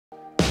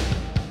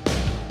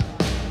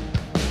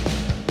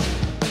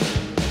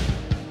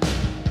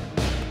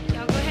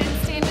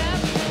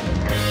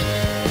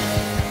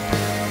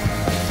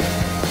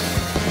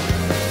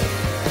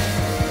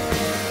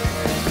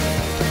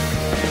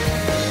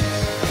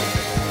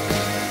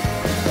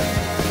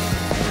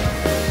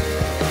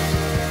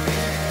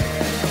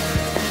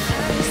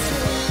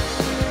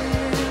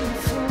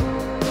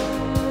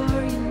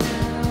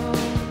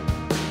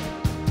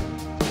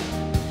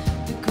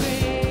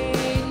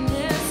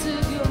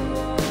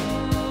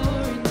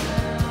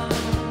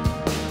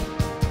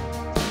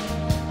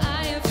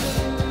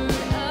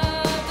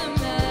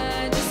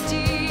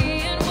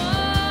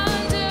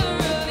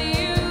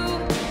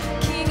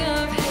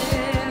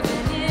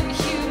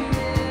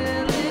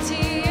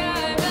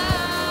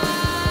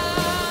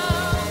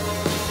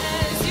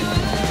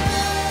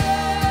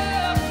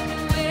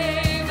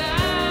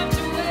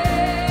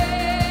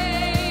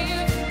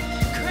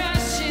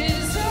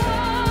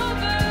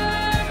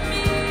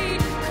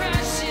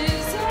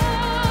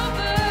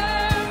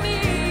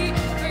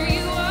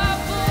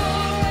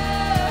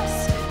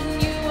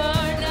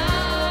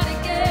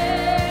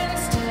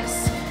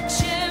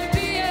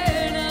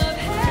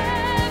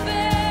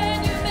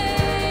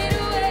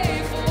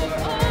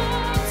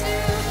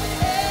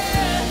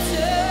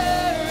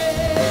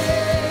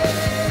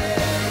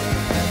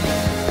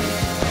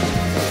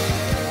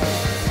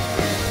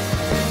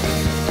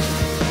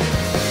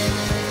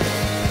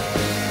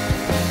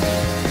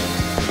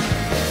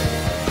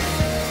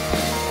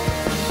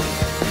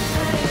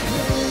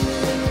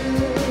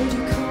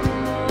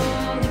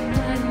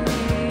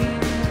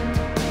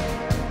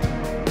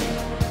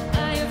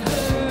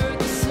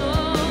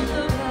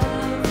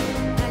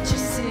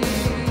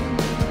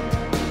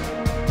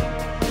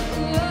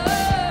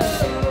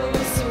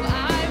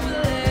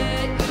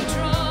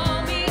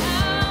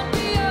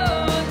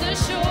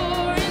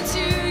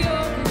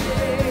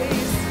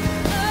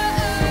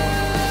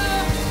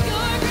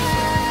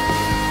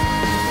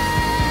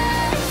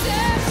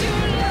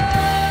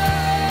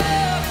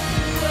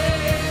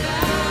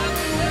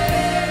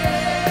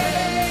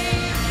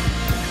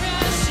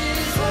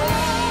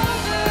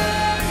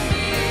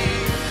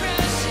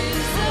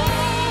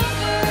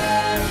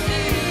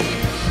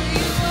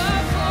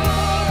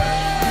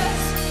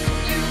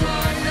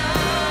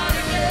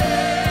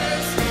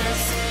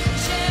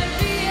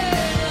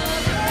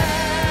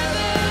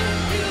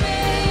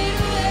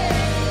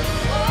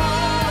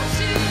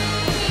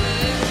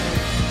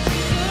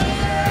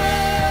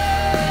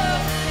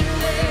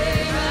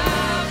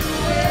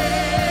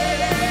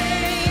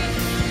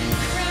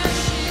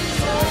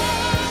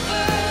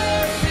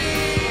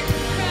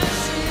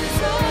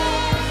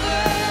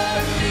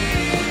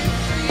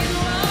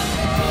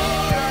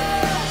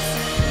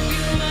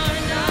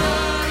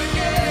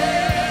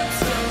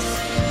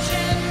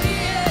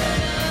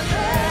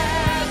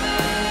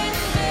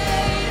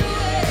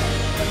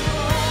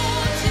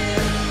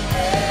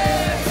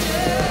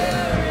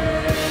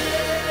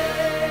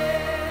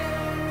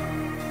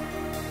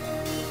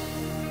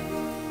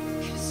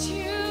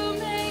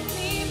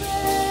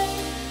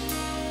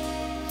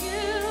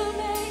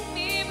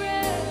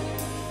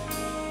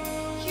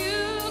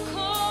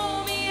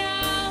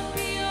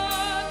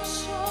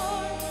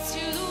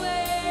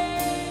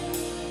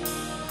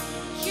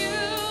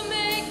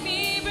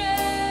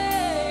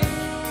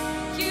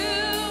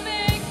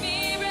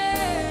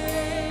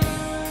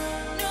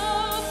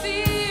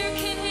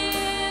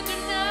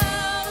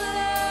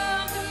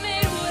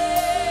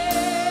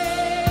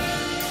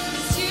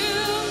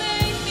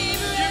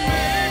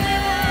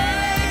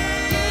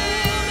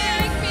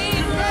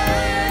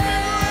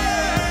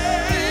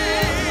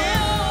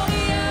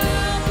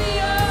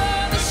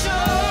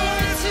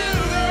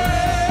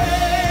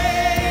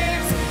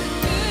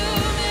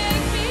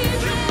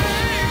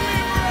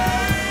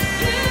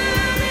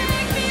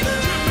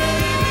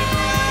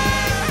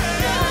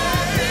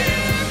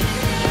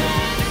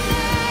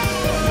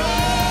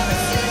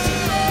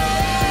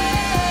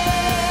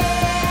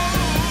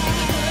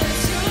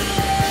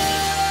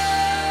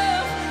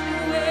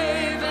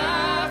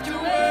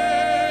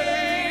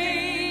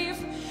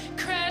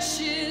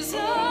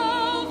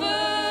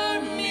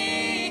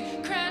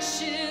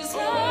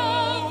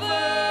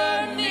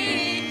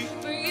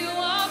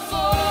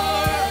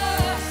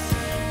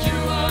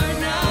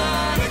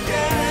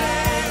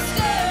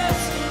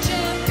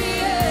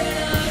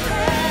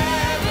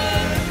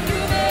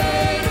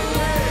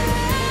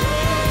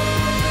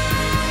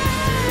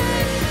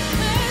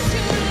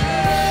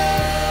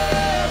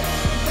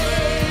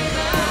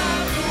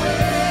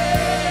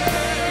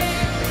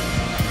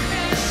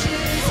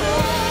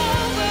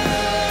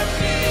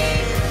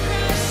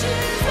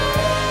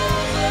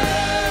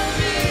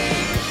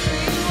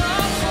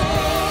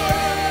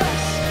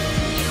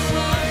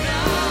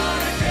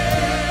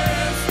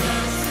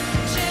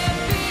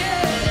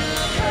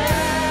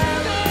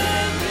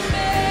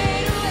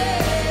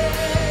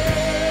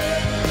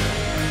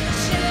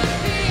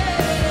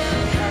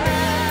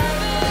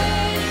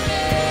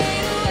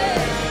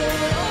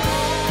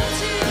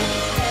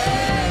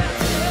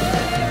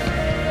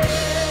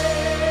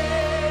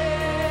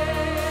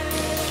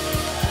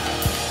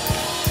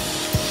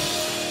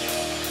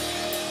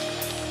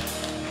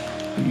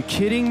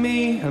kidding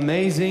me?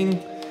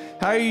 Amazing.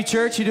 How are you,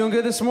 church? You doing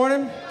good this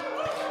morning?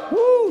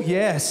 Woo,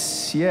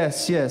 yes,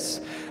 yes, yes.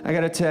 I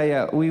got to tell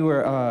you,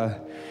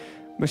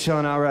 Michelle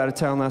and I were out of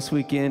town last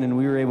weekend, and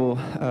we were able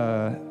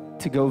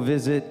to go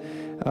visit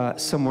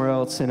somewhere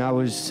else. And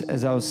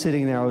as I was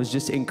sitting there, I was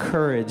just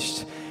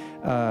encouraged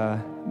by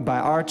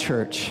our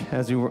church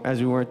as we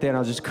weren't there. And I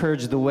was just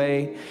encouraged the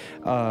way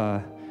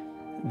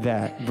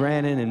that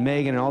Brandon and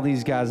Megan and all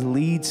these guys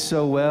lead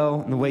so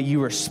well, and the way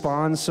you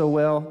respond so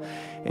well.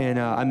 And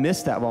I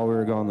missed that while we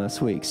were gone last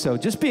week. So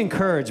just be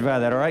encouraged by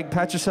that, all right?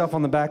 Pat yourself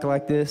on the back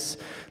like this.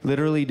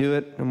 Literally do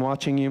it. I'm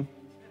watching you.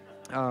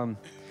 But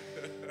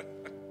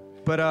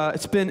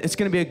it's going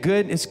to be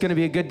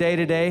a good day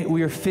today.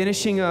 We are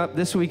finishing up.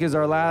 This week is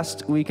our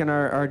last week in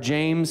our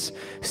James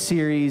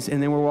series,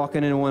 and then we're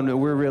walking into one that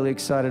we're really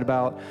excited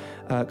about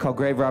called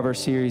Grave Robber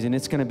Series, and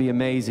it's going to be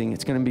amazing.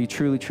 It's going to be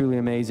truly, truly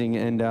amazing,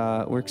 and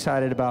we're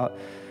excited about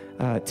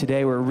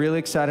today. We're really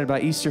excited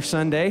about Easter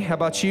Sunday. How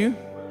about you?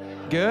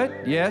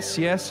 Good? Yes,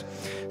 yes.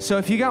 So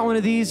if you got one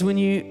of these when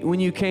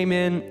you came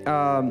in,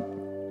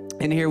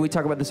 and here we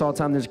talk about this all the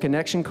time, there's a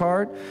connection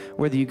card.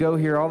 Whether you go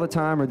here all the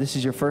time or this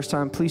is your first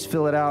time, please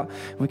fill it out.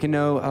 We can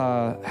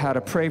know how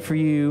to pray for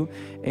you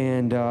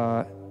and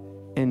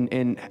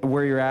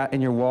where you're at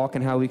in your walk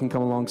and how we can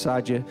come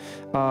alongside you.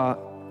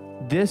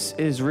 This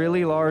is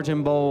really large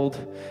and bold,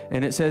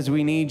 and it says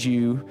we need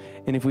you,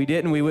 and if we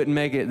didn't, we wouldn't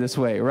make it this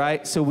way,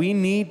 right? So we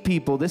need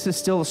people. This is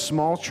still a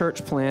small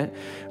church plant,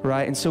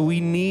 right? And so we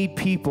need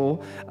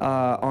people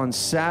on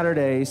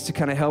Saturdays to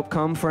kind of help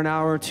come for an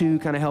hour or two,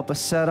 kind of help us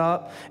set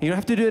up. You don't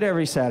have to do it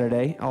every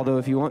Saturday, although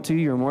if you want to,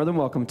 you're more than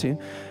welcome to.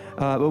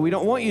 But we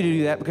don't want you to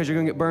do that because you're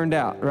going to get burned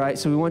out, right?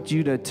 So we want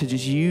you to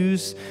just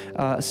use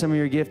some of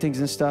your giftings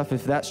and stuff.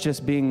 If that's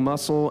just being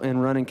muscle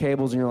and running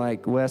cables and you're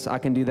like, Wes, I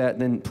can do that,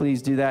 then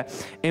please do that.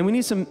 And we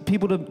need some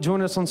people to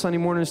join us on Sunday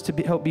mornings to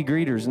help be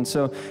greeters. And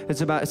so it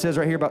says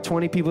right here about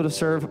 20 people to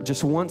serve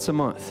just once a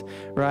month,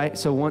 right?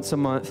 So once a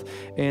month.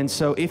 And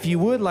so if you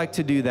would like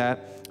to do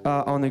that,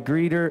 on the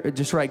greeter,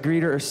 just write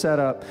greeter or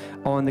setup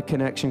on the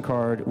connection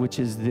card, which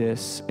is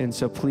this. And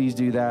so please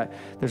do that.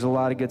 There's a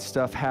lot of good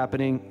stuff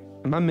happening.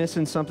 Am I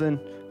missing something?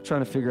 I'm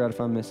trying to figure out if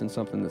I'm missing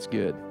something that's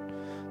good.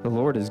 The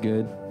Lord is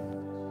good.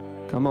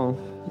 Come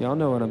on. Y'all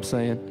know what I'm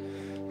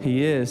saying.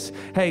 He is.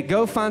 Hey,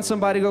 go find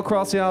somebody, go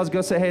cross the aisles, go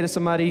say hey to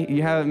somebody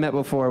you haven't met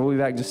before. We'll be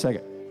back in just a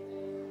second.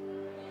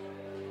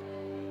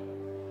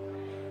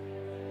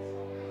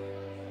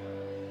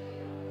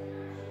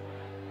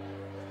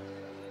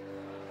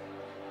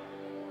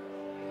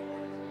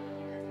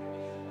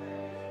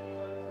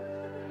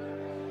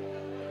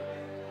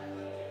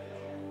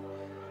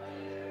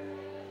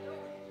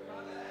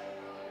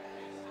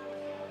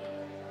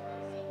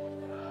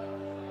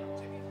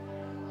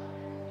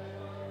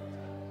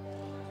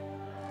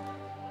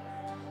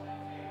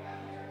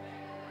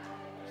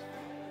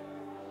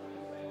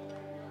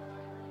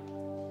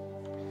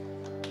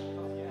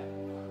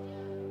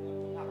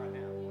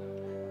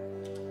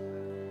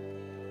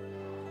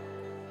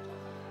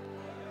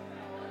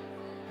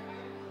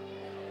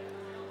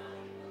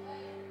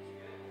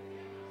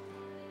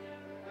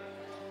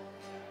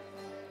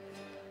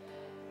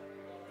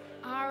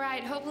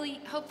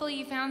 Hopefully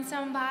you found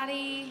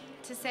somebody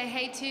to say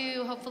hey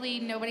to. Hopefully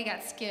nobody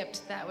got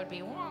skipped. That would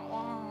be wah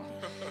wah.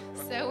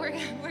 So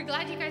we're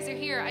glad you guys are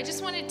here. I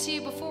just wanted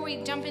to, before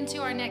we jump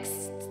into our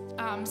next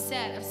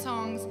set of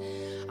songs,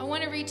 I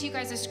want to read to you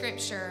guys a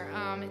scripture.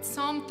 It's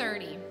Psalm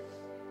 30,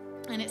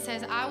 and it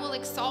says, "I will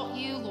exalt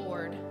you,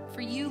 Lord,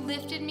 for you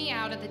lifted me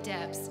out of the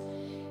depths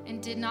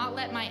and did not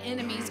let my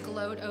enemies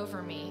gloat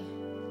over me.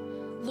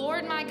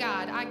 Lord my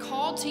God, I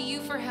called to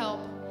you for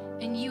help,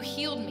 and you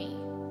healed me.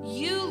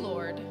 You,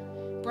 Lord,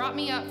 brought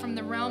me up from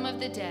the realm of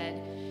the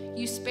dead.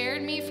 You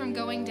spared me from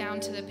going down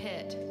to the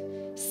pit.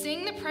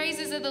 Sing the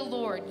praises of the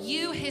Lord,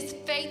 you, his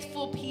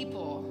faithful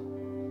people.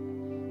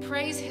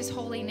 Praise his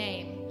holy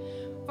name.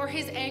 For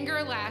his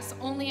anger lasts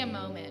only a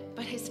moment,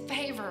 but his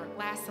favor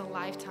lasts a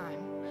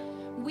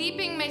lifetime.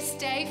 Weeping may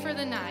stay for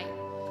the night,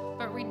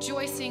 but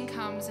rejoicing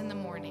comes in the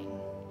morning."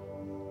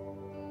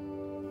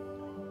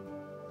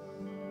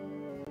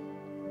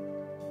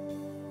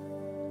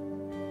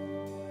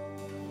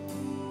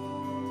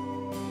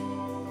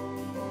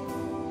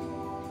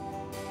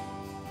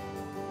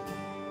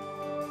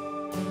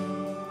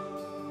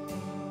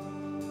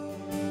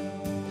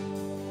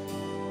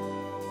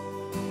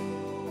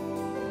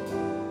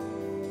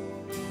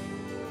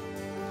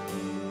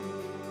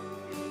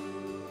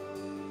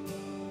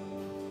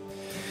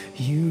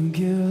 You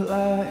give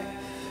life,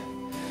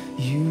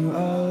 you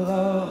are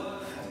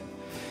love,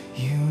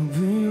 you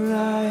bring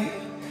light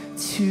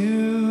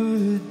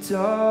to the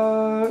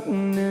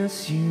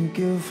darkness, you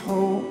give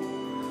hope,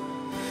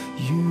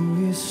 you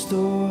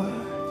restore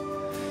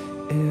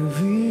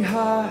every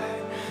heart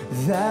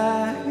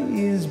that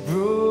is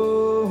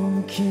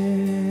broken.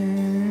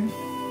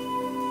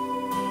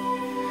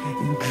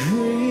 And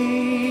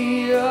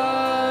great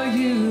are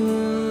you,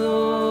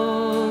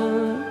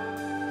 Lord.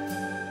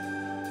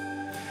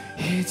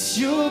 It's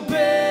your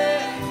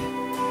breath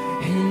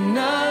in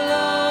our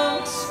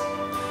lungs.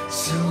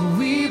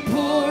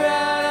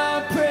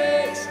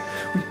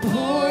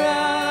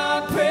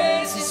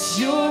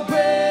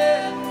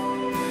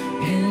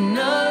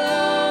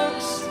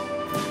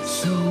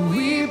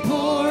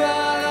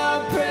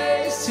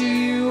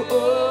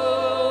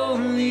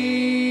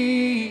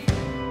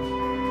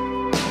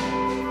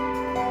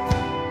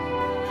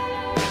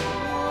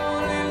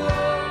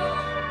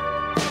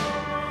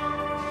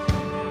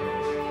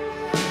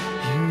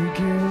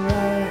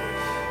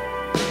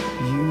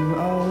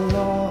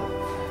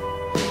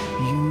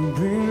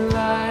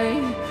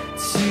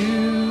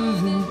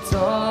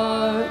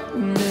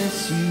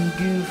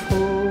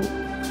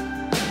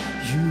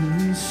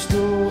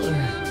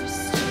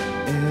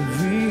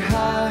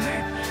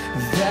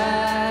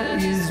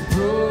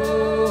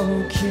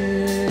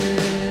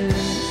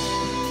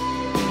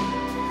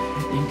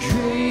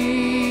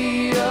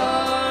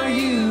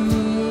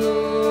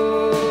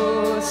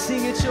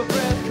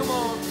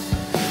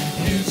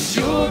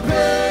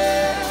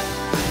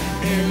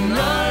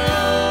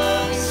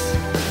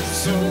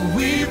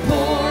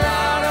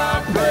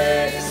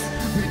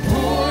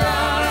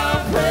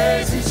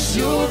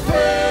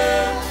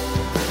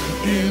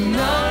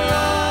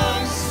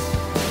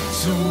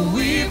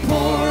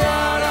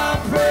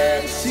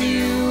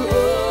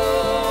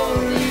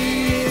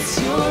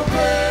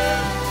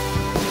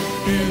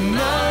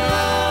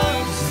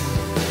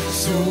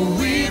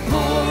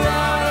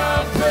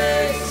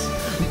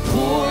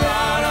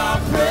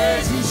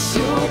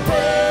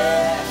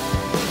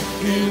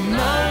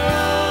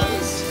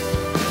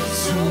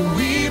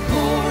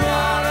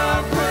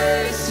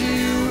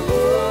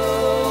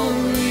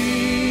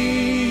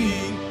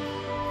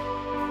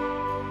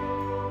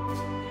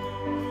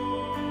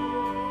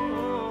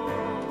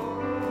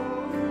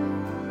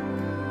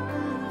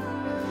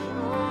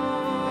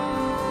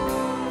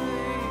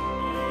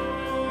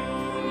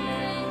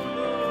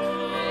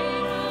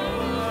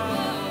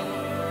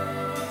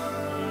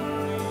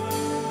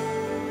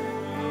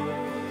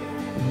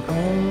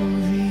 All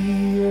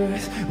the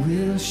earth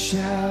will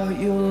shout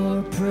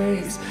your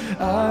praise.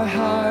 Our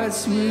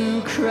hearts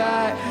will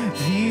cry.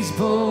 These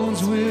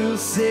bones will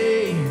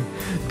say,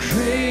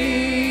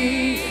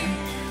 great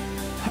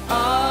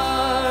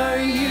are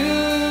you,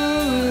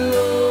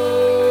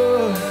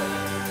 Lord.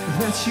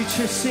 That's you,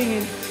 church,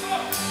 singing.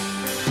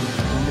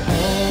 And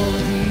all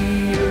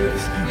the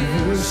earth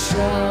will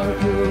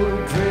shout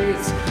your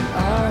praise.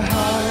 Our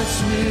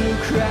hearts will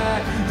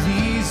cry.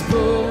 These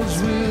bones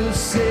will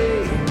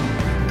say,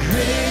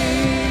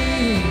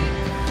 great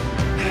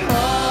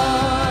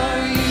are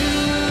you,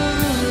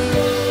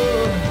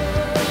 Lord.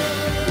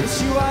 Yes,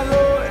 you are,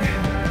 Lord.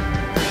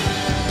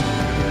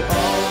 And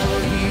all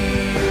the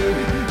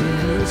earth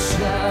will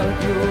shout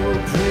your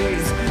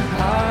praise.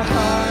 Our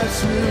hearts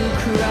will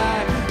cry.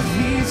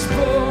 These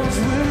bones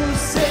will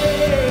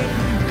say,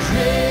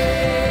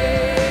 great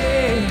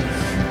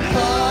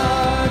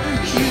are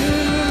you,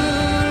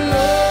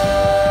 Lord.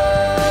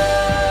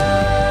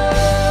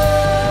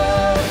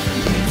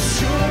 It's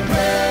your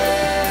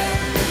breath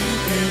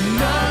in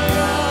our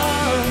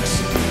lungs,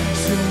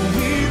 so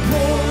we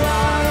pour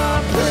out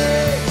our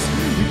praise.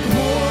 We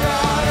pour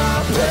out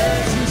our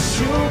praise. It's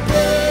your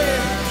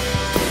breath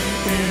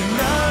in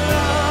our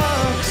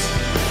lungs,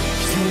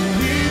 so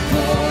we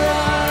pour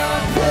out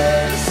our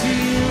praise to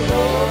you,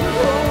 oh,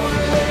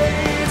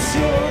 it's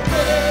your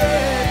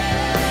breath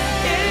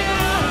in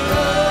our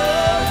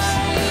lungs,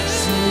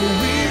 so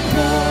we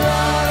pour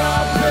out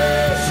our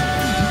praise.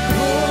 We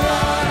pour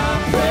out our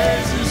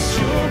praise. It's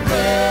your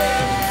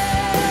breath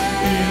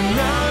in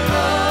our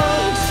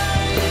lungs,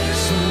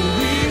 so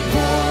we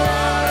pour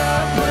out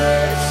our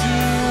praise to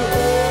you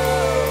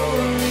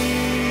only.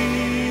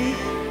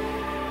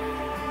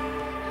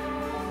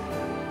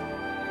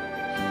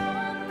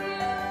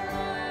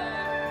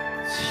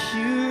 To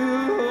you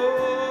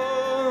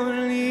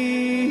only.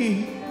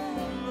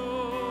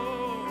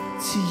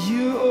 To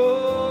you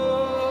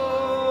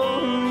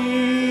only,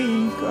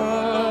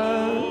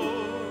 God.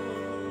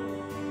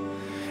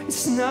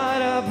 It's not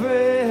our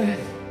breath,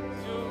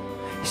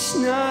 it's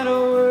not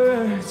our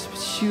words,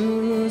 but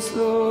yours,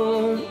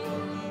 Lord.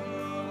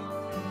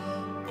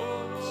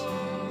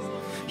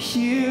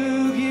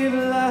 You give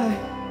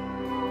life,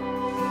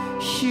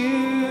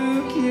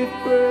 you give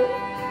breath.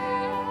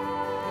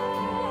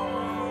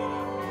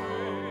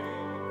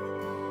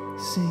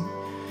 Sing.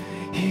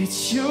 It's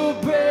your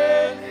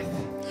breath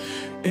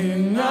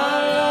in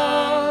our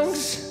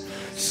lungs,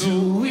 so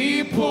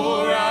we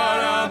pour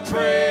out our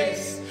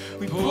praise.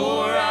 We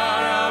pour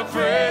out our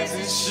praise.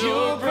 It's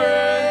your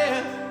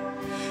breath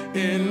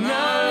in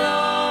our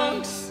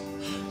lungs,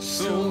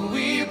 so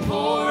we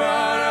pour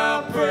out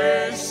our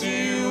praise to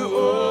you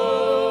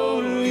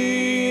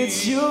only.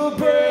 It's your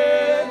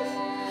breath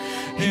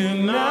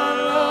in our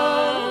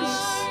lungs,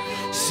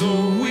 so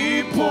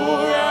we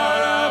pour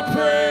out our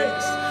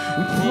praise.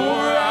 We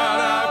pour out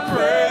our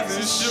praise.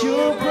 It's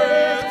your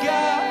breath,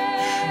 God,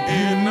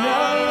 in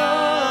our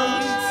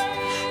lungs,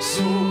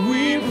 so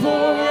we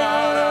pour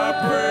out our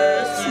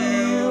praise to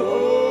you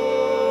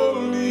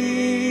only.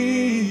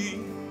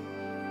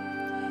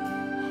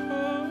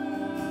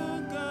 Oh,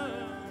 God.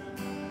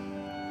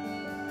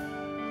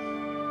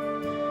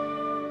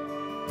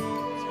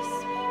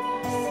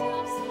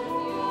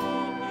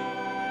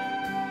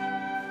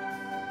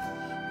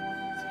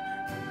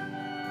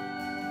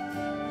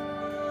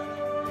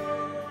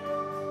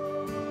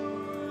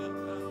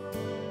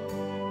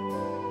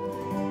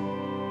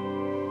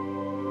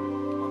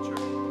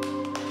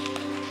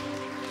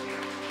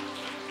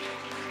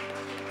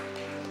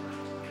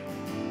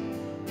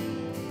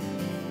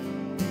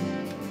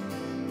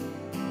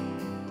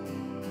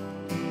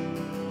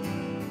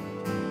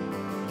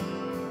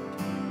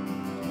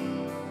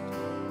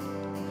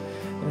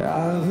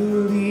 I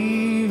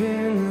believe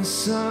in the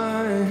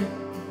sun.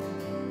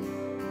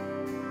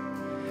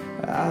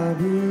 I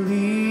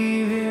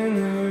believe in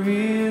the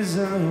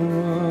risen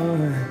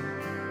one.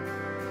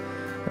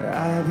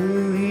 I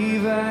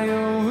believe I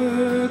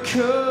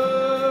overcome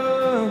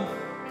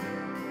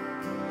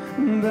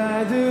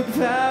by the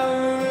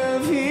power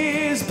of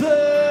his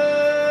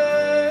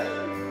blood.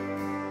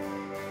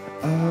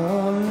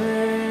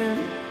 Amen.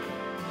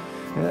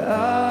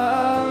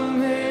 Amen.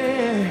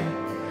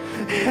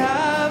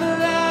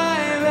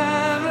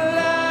 I'm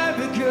alive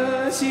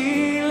because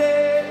he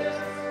lives.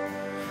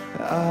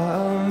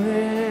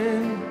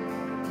 Amen.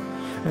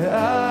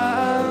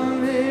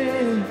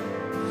 Amen.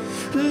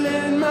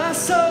 Let my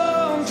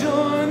soul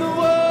join the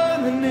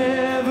one that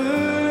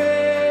never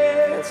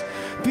ends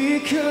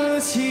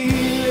because he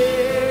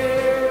lives.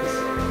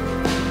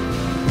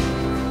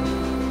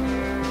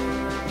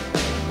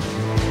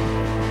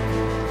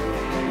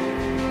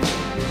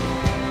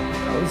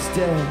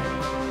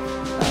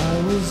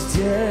 I was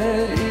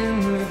dead in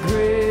the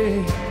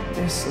grave,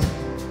 yes, Lord.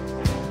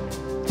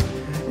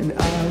 And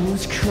I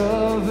was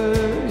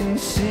covered in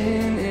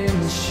sin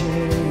and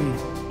shame.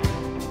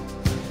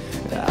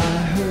 I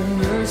heard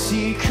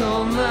mercy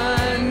call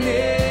my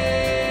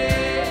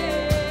name.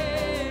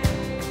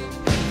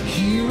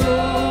 He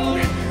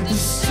rolled the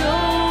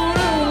stone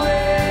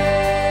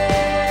away.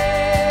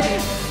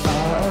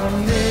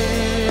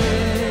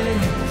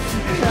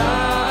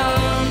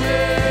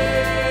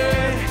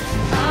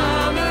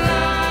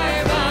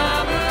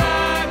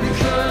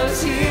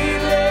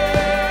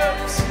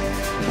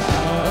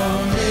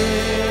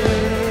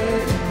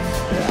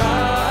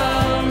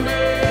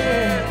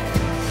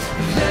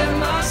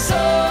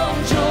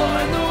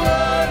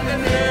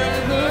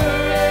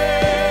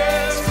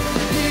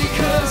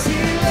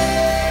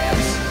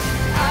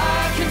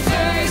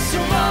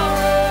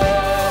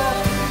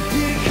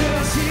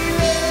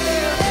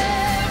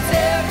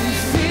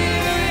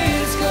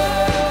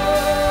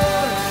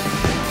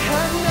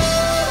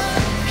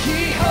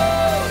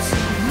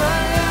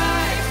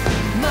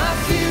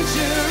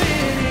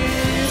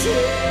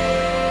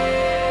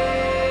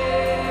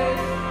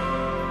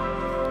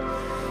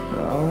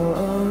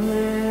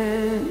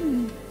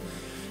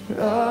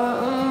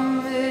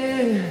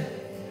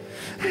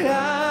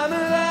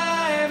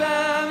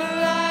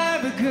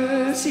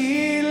 because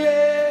he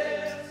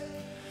lives.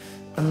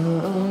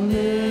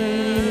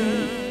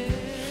 Amen.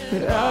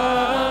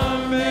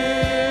 Amen.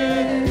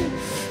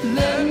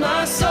 Let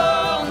my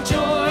soul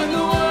join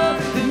the one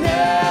that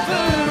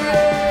never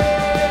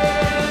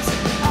ends.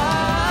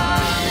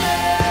 Amen.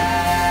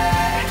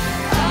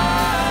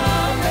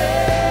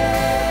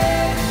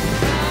 Amen.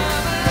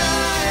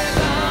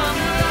 I'm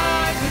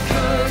alive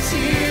because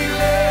he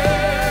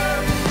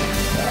lives.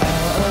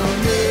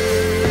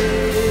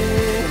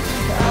 Amen.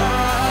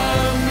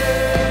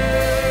 Amen.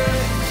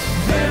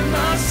 Let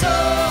my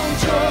soul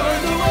join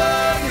the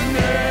one that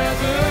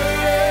never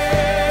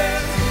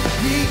ends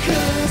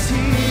because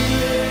he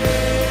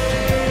lives.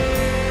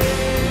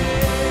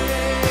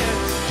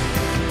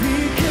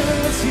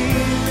 Because he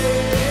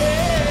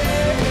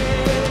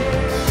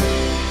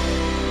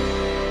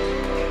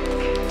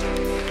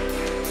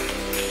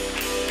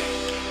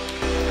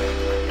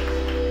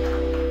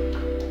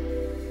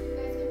You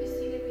guys can be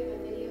seated. We have a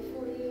video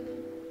for you.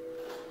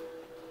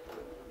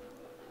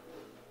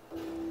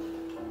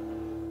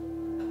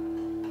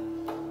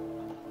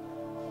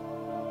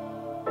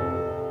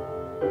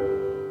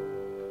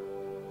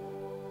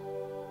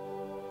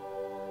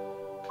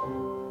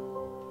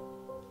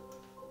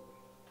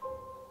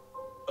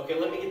 Okay,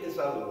 let me get this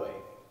out of the way.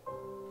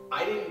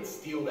 I didn't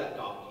steal that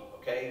donkey,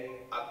 okay?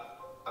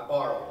 I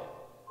borrowed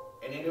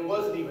it. And it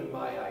wasn't even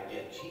my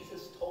idea.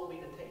 Jesus told me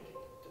to take it,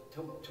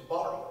 to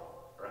borrow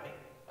it, right?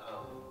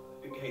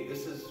 Okay,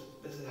 this is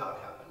how it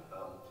happened.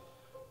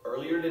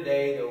 Earlier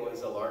today, there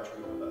was a large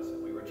group of us,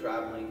 and we were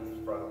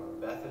traveling from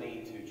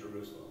Bethany to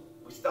Jerusalem.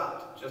 We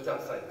stopped just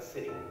outside the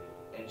city,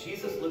 and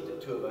Jesus looked at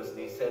two of us, and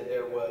he said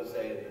there was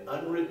an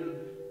unridden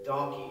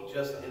donkey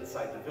just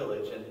inside the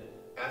village, and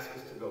asked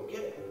us to go get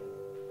it.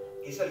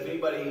 He said if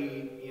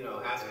anybody,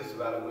 asked us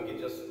about it, we could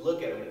just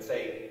look at him and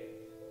say,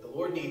 the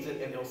Lord needs it,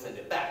 and he'll send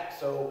it back.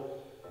 So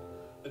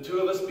the two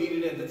of us beat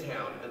it into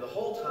town, and the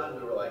whole time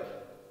we were like,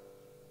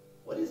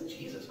 what is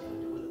Jesus going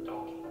to do with a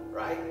donkey,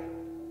 right?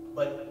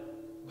 But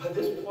by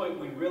this point,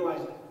 we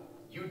realized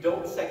you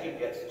don't second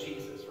guess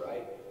Jesus,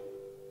 right?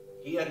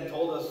 He hadn't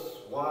told us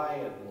why,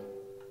 and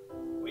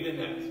we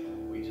didn't ask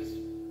him. We just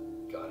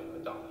got him a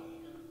donkey.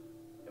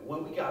 And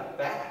when we got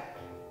back,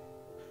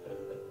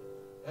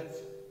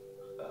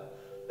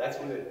 that's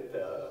when it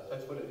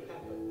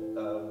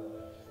happened.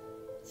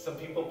 Some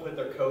people put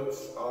their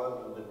coats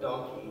on the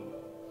donkey,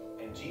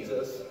 and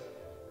Jesus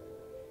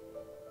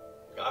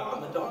got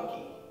on the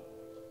donkey.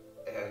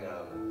 And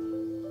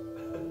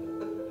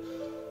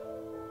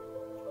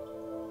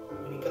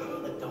when he got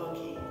on the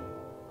donkey,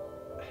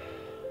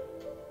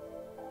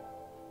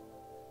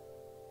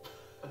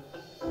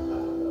 I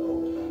don't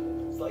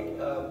know. It's like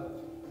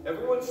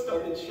everyone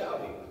started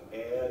shouting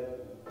and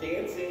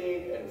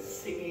dancing and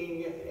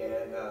singing,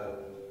 and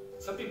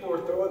some people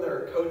were throwing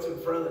their coats in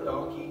front of the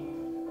donkey.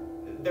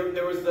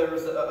 There was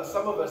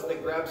some of us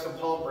that grabbed some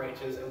palm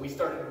branches and we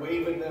started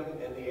waving them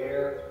in the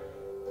air.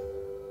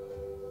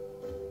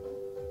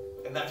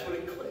 And that's when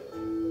it clicked.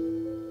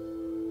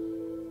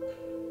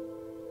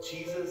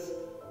 Jesus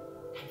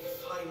had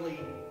finally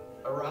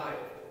arrived.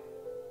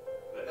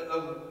 And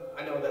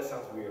I know that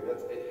sounds weird.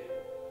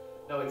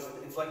 No,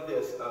 it's like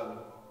this. In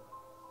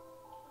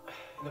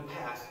the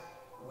past,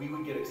 we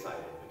would get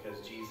excited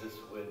because Jesus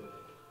would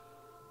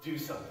do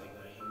something,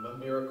 a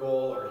miracle,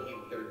 or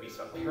there would be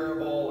some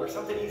parable or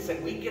something he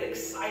said. We'd get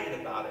excited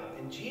about it.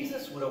 And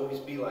Jesus would always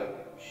be like,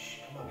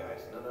 shh, come on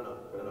guys,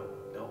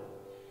 no,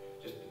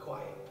 just be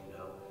quiet,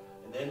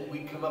 And then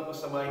we'd come up with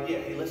some idea,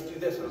 hey, let's do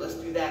this or let's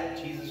do that.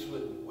 And Jesus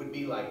would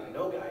be like,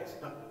 no guys,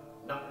 not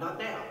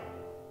now,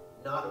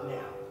 not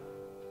now.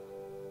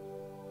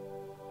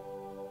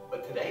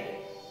 But today,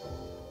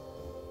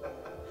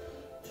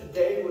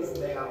 today was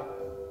now.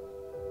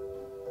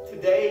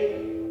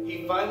 Today,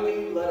 he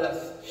finally let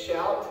us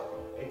shout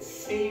and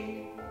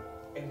sing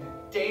and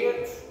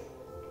dance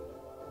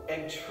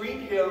and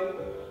treat him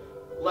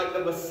like the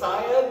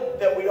Messiah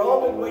that we'd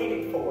all been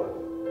waiting for.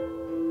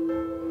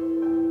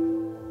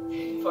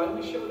 He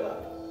finally showed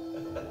up.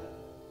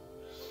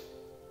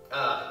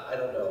 I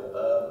don't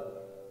know.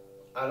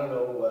 I don't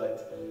know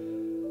what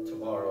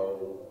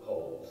tomorrow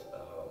holds.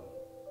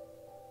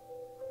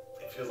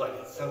 It feels like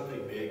it's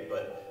something big,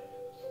 but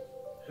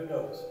who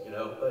knows,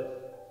 But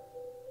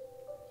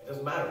it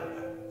doesn't matter what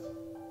happens.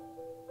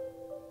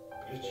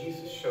 Because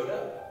Jesus showed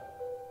up.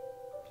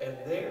 And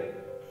there's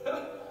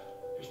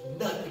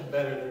nothing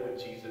better than when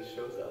Jesus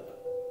shows up.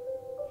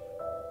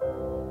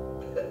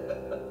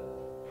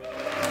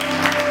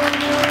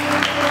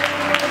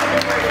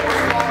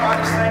 I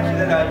just thank you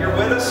that you're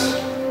with us.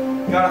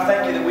 God, I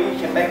thank you that we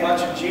can make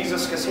much of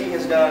Jesus because he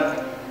has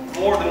done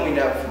more than we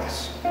know for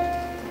us.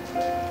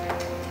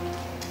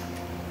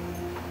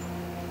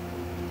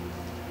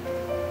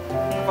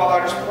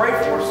 Father, I just pray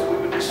for us that we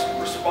would just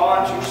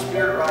respond to your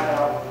Spirit right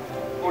now.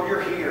 Lord,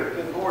 you're here.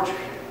 Good Lord, you're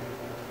here.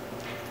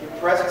 Your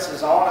presence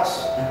is on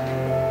us.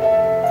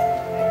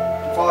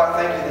 And Father, I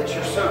thank you that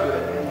you're so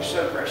good and you're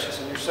so gracious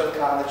and you're so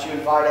kind that you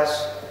invite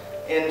us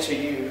into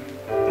you.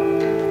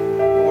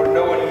 Lord,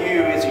 knowing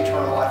you is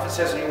eternal life. life. It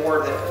says in your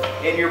word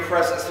that in your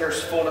presence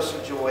there's fullness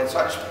of joy. And so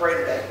I just pray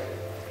today,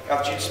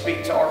 God, that you'd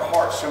speak to our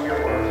hearts from your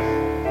word.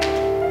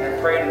 And I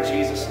pray it in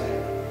Jesus'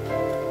 name.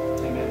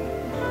 Amen.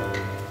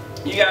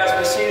 You guys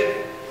be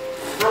seated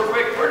real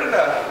quick. Where did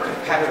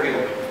Patrick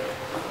go?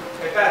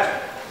 Hey,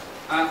 Patrick.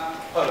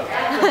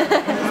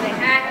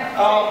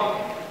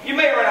 You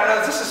may or may not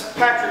know this is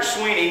Patrick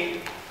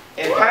Sweeney.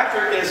 And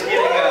Patrick is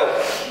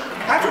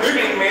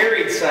getting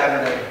married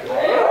Saturday.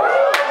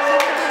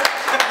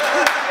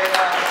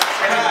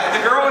 And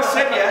the girl has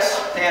said yes,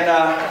 and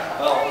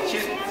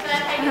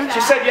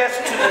she said yes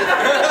to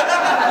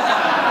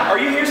the... Are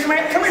you here,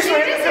 Samantha? Come here,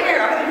 Samantha. Come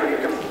here. I think you're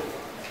here.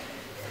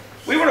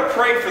 We want to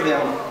pray for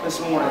them this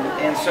morning,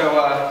 and so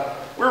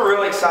we're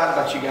really excited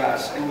about you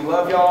guys, and we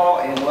love y'all,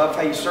 and love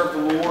how you serve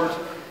the Lord,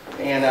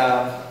 and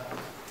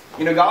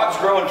you know, God's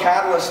growing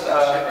Catalyst.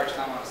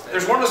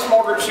 There's one of the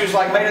small groups who's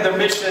like made it their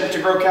mission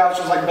to grow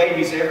Catalyst like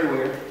babies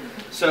everywhere.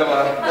 So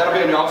that'll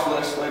be on y'all's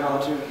list later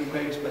on too, keep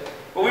babies. But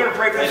we want to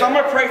pray for them. So I'm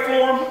going to pray for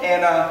them,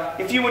 and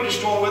if you would just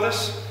join with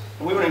us,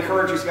 we would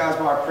encourage these guys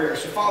by our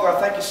prayers. So Father,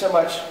 I thank you so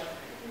much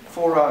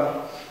for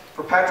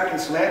Patrick and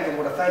Samantha.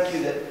 Lord, I thank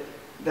you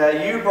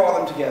that you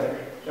brought them together.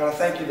 God, I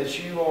thank you that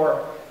you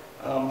are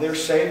their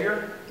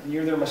Savior, and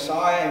you're their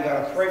Messiah, and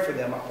God, I pray for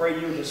them. I pray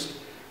you would just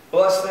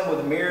bless them with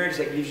a marriage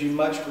that gives you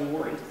much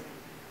glory.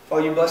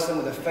 Father, you bless them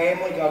with a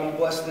family. God, you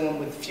bless them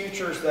with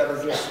futures that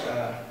are just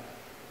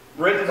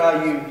written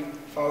by you,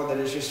 Father, that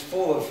is just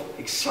full of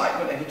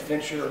excitement and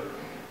adventure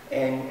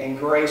and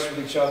grace with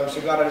each other.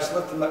 So God, I just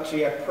lift them up to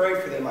you. I pray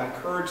for them. I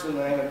encourage them in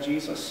the name of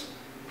Jesus.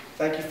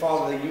 Thank you,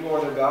 Father, that you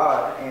are their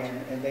God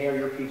and they are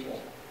your people.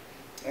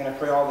 And I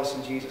pray all this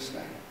in Jesus'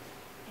 name.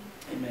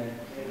 Amen.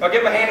 Now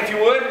give them a hand if you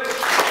would.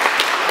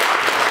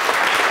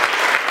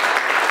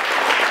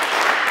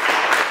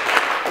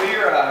 We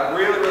are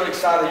really, really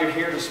excited that you're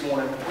here this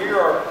morning.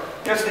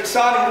 It's an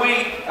exciting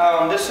week.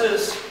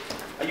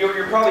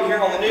 You're probably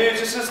hearing on the news,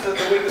 this is the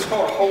week that's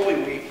called Holy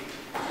Week.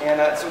 And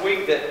it's a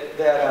week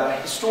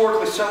that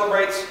historically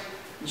celebrates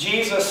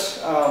Jesus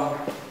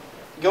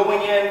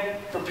going in,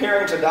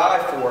 preparing to die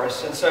for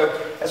us. And so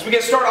as we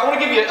get started, I want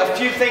to give you a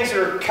few things that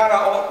are kind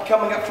of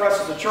coming up for us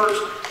as a church.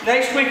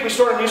 Next week we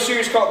start a new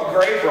series called The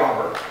Grave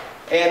Robber.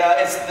 And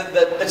it's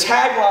the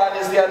tagline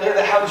is the idea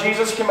that how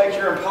Jesus can make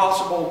your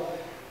impossible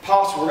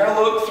possible. We're going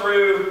to look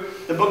through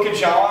the book of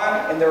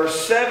John, and there are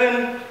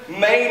 7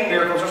 main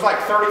miracles. There's like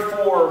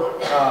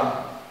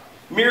 34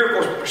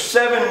 miracles, but there's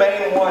 7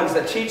 main ones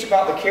that teach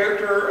about the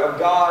character of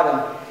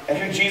God and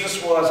who Jesus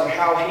was and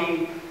how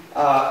he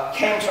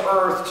came to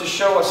earth to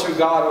show us who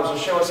God was,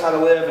 to show us how to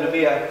live and to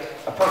be a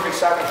perfect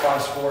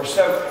sacrifice for us.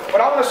 So what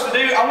I want us to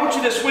do, I want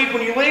you this week,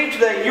 when you leave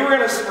today, you're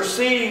going to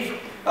receive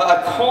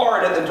a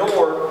card at the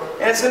door,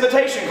 and it's an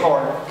invitation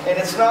card, and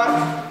it's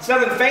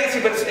nothing fancy,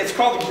 but it's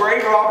called The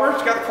Grave Robber.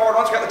 It's got the card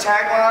on, it's got the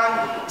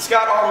tagline, it's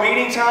got our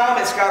meeting time,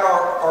 it's got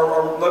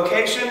our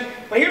location.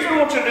 But here's what I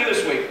want you to do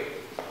this week.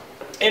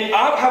 And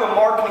I have a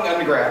marketing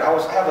undergrad. I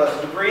have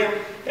a degree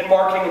in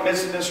marketing and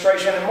business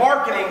administration. And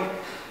marketing,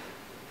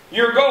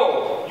 your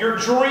goal, your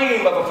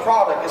dream of a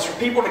product is for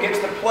people to get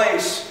to the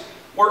place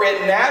where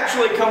it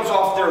naturally comes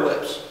off their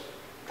lips.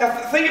 Now,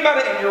 think about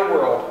it in your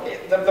world.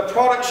 The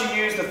products you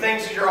use, the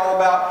things that you're all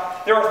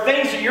about, there are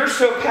things that you're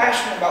so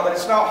passionate about that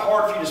it's not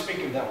hard for you to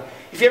speak of them.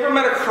 If you ever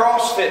met a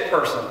CrossFit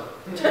person,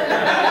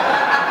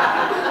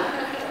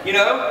 you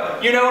know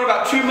in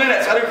about 2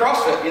 minutes, I do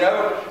CrossFit,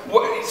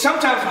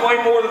 sometimes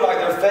way more than like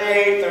their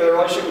faith or their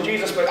relationship with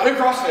Jesus, but I do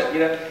CrossFit,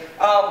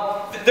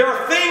 There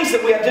are things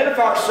that we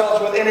identify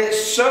ourselves with, and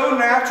it's so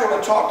natural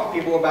to talk to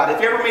people about it.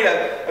 If you ever meet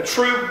a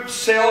true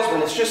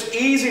salesman, it's just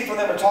easy for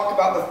them to talk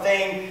about the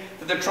thing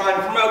that they're trying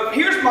to promote.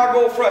 Here's my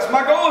goal for us.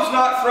 My goal is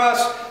not for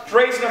us to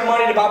raise enough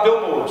money to buy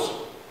billboards.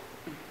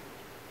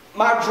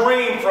 My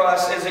dream for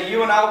us is that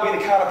you and I will be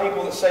the kind of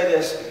people that say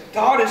this: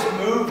 God is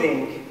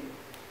moving,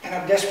 and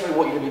I desperately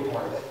want you to be a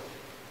part of it.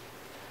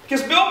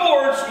 Because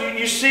billboards,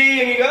 you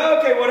see and you go,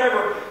 okay,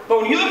 whatever.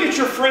 But when you look at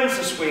your friends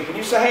this week and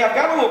you say, hey, I've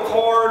got a little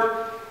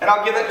card, and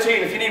I'll give that to you.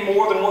 And if you need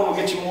more than one, we'll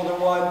get you more than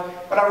one.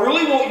 But I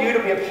really want you to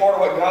be a part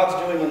of what God's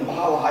doing in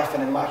my life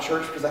and in my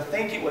church, because I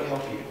think it would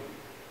help you.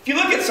 If you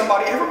look at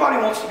somebody, everybody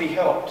wants to be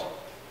helped.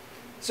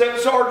 So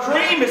our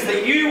dream is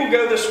that you will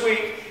go this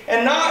week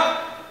and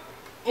not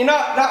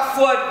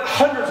flood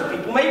hundreds of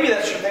people. Maybe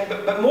that's your thing,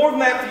 but more than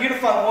that, for you to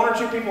find 1 or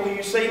 2 people who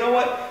you say, you know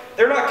what,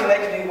 they're not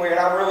connected anywhere, and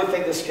I really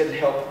think this could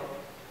help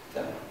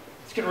them.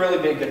 This could really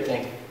be a good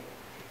thing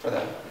for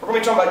them. We're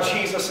going to be talking about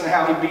Jesus and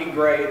how he beat the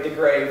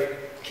grave,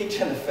 kicked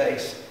you in the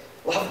face.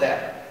 Love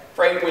that.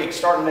 For 8 weeks,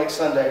 starting next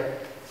Sunday.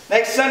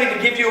 Next Sunday, to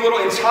give you a little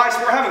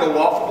enticement, we're having a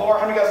waffle bar.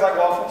 How many of you guys like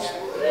waffles?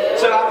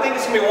 So I think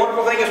it's going to be a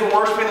wonderful thing as we're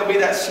worshiping. There'll be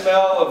that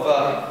smell of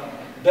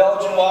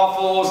Belgian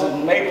waffles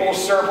and maple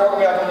syrup. We're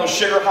going to be like a little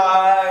sugar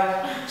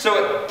high. So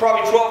at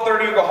probably 12:30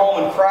 we'll go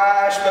home and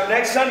crash. But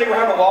next Sunday we're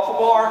having a waffle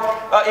bar.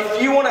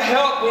 If you want to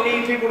help, we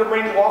need people to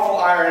bring waffle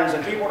irons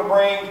and people to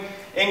bring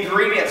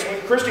ingredients.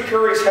 Christy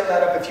Curry's heading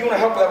that up. If you want to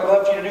help with that, we'd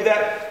love for you to do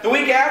that. The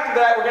week after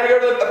that, we're going to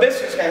go to a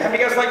biscuits game. How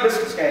many of you guys like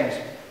biscuits games?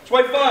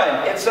 It's way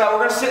fun. It's we're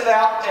going to sit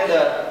out in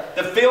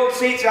the field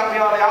seats out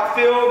beyond the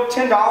outfield.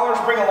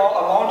 $10. Bring a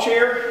lawn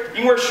chair. You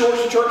can wear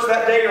shorts to church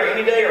that day or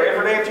any day or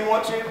every day if you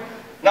want to.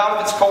 Not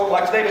if it's cold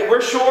like today, but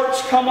wear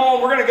shorts. Come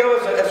on. We're going to go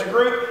as a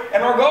group.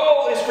 And our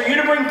goal is for you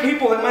to bring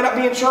people that might not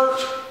be in church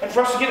and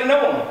for us to get to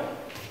know them.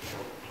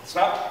 It's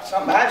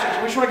not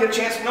magic. We just want to get a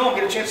chance to know them,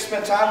 get a chance to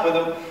spend time with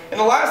them. And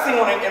the last thing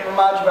I want to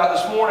remind you about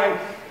this morning,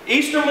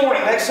 Easter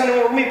morning, next Sunday,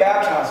 we're going to be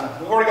baptizing.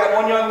 We've already got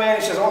one young man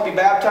who says, I want to be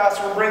baptized.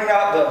 So we're bringing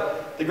out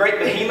the great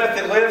behemoth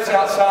that lives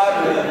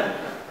outside.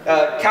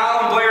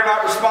 Kyle and Blair are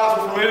not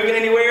responsible for moving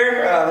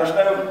anywhere. There's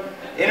no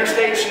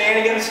interstate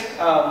shenanigans.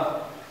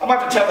 I might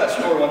have to tell that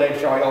story one day,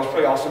 Charlie. That was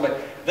pretty awesome. But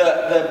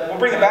we'll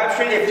bring the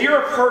baptistry. If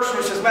you're a person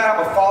who says, man,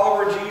 I'm a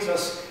follower of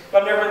Jesus,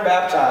 but I've never been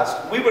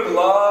baptized, we would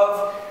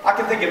love, I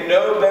can think of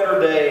no better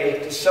day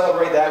to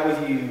celebrate that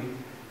with you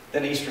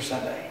than Easter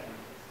Sunday.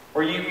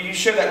 Where you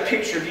show that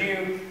picture of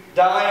you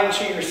dying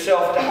to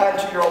yourself, dying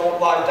to your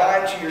old life,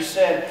 dying to your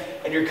sin,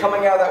 and you're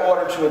coming out of that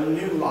water to a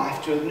new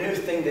life, to a new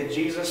thing that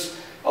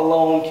Jesus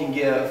alone can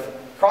give.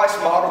 Christ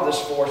modeled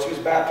this for us. He was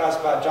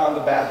baptized by John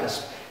the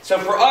Baptist. So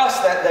for us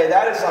that day,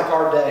 that is like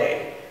our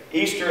day.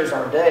 Easter is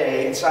our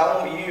day. And so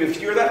I want you, if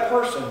you're that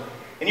person,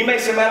 and you may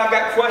say, man, I've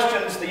got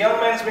questions. The young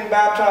man's being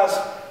baptized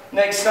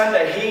next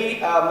Sunday. He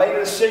made a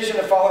decision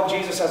to follow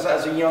Jesus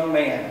as a young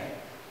man.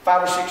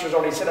 5 or 6 years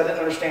old. He said, I didn't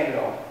understand it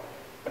all.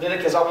 I did it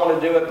because I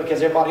wanted to do it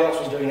because everybody else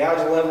was doing it. Now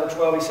he's 11 or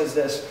 12. He says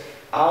this,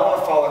 I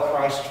want to follow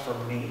Christ for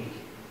me.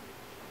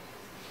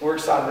 We're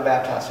excited to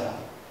baptize him.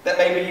 That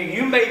may be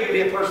you. You may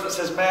be a person that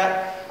says,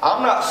 Matt,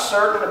 I'm not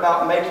certain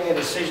about making a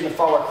decision to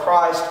follow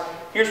Christ.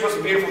 Here's what's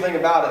the beautiful thing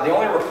about it. The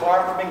only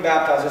requirement for being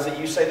baptized is that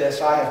you say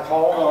this, I have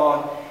called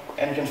on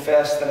and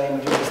confessed the name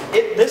of Jesus.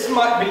 This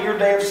might be your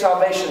day of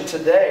salvation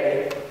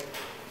today.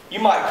 You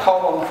might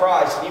call on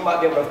Christ and you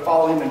might be able to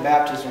follow him in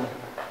baptism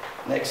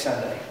next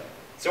Sunday.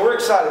 So we're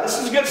excited. This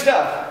is good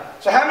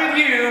stuff. So how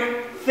many of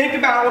you think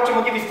about it? I'm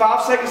going to give you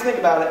 5 seconds to think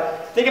about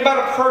it. Think about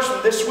a person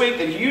this week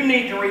that you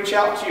need to reach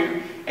out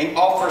to and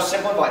offer a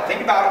simple invite.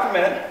 Think about it for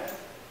a minute.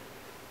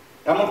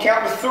 I'm going to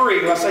count to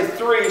 3. When I say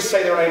 3,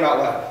 say their name out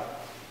loud.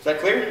 Is that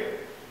clear?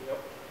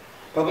 Yep.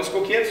 Public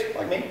school kids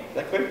like me? Is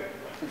that clear?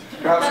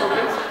 Private school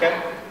kids?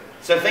 Okay.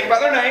 So think about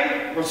their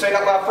name. We're going to say it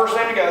out loud. First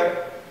name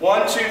together.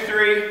 1, 2,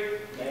 3.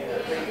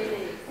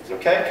 It's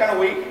okay. Kind of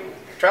weak.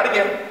 Try it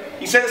again.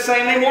 You say the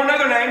same name or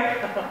another name.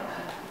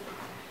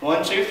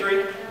 1, 2,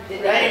 3.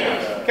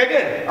 Okay,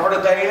 good. I heard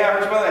a Dane. I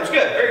heard some other names.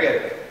 Good. Very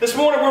good. This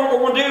morning,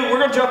 what we're going to do, we're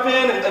going to jump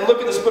in and look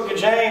at this book of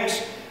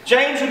James.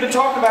 James, we've been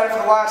talking about it for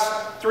the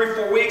last 3 or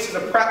 4 weeks. It's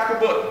a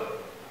practical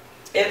book.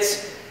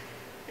 It's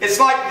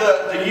like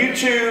the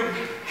YouTube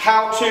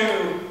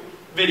how-to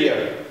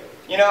video.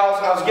 You know,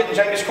 I was getting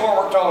Jamie's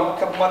car worked on a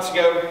couple months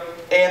ago,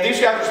 and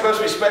these guys are supposed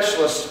to be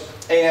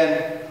specialists,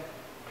 and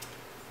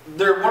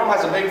one of them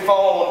has a big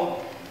phone,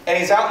 and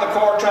he's out in the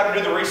car trying to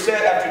do the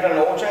reset after he's done an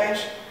oil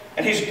change,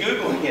 and he's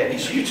Googling it,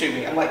 he's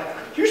YouTubing. I'm like,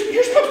 you're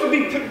supposed to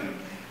be,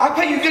 I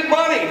pay you good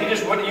money. He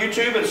just went to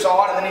YouTube and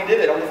saw it, and then he did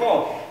it on the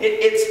phone.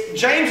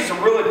 James is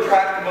a really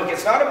practical book.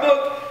 It's not a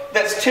book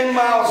that's 10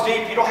 miles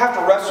deep. You don't have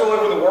to wrestle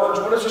over the words.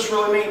 What does this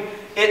really mean?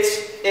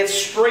 It's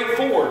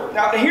straightforward.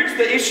 Now, here's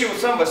the issue with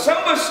some of us. Some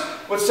of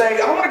us would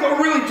say, I want to go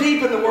really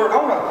deep in the Word. I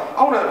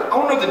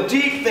want to know the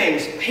deep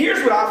things.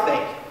 Here's what I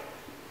think.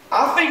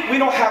 I think we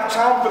don't have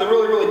time for the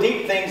really, really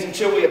deep things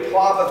until we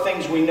apply the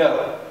things we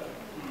know.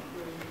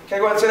 Can I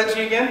go ahead and say that to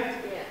you again?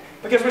 Yeah.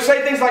 Because we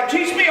say things like,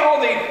 teach me all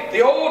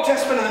the Old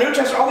Testament and the New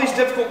Testament, all these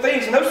difficult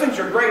things, and those things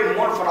are great and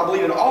wonderful, and I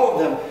believe in all of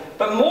them.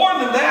 But more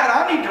than that,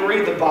 I need to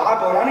read the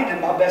Bible, and I need to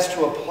do my best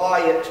to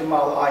apply it to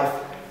my life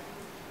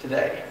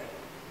today.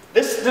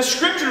 This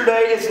scripture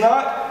today is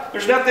not,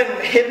 there's nothing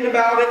hidden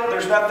about it,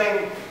 there's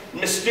nothing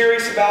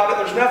mysterious about it,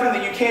 there's nothing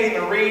that you can't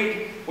even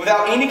read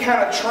without any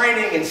kind of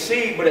training and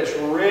see, but it's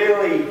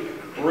really,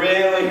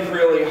 really,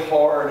 really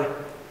hard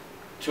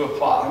to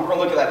apply. And we're going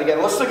to look at that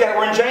together. Let's look at it.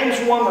 We're in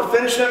James 1. We're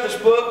finishing up this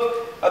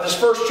book, this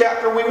first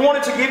chapter. We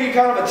wanted to give you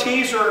kind of a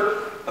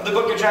teaser of the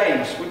book of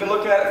James. We've been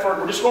looking at it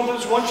we're just going through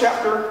this one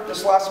chapter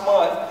this last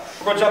month.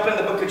 We're going to jump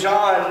into the book of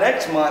John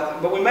next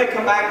month, but we may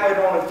come back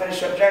later on and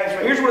finish up James.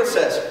 But here's what it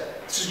says.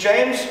 This is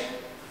James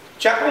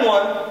chapter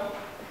 1,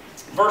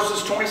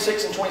 verses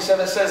 26 and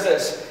 27. It says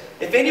this,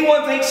 if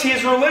anyone thinks he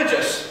is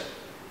religious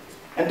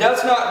and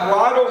does not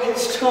bridle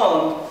his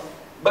tongue,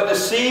 but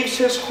deceives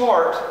his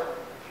heart,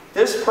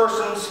 this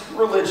person's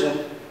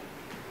religion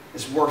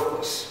is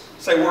worthless.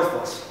 Say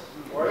worthless.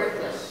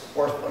 Worthless.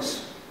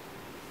 Worthless.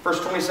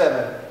 Verse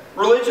 27.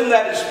 Religion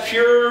that is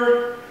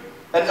pure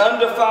and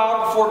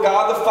undefiled before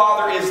God the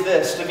Father is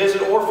this, to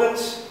visit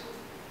orphans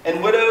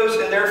and widows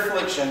in their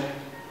affliction,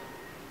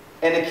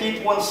 and to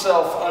keep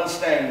oneself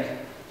unstained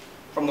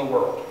from the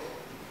world.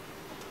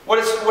 What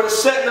it's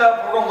setting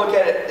up, we're going to look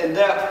at it in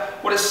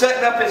depth, what it's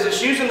setting up is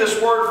it's using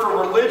this word for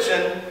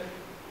religion.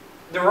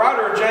 The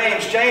writer of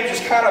James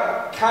is kind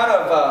of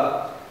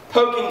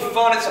poking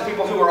fun at some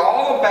people who are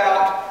all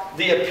about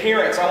the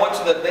appearance. I went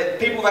to the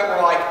people that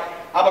were like,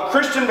 I'm a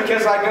Christian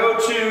because I go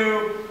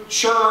to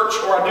church,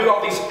 or I do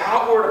all these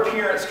outward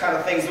appearance kind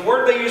of things. The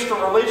word they use for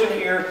religion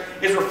here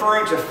is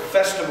referring to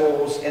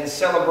festivals and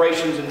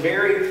celebrations and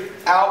very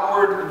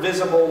outward,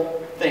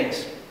 visible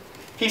things.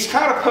 He's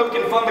kind of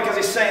poking fun because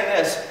he's saying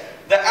this.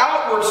 The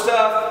outward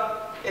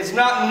stuff is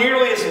not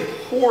nearly as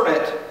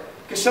important,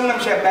 because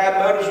sometimes you have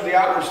bad motives with the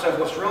outward stuff.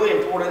 What's really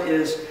important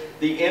is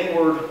the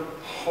inward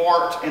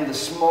heart and the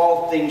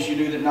small things you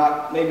do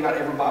that maybe not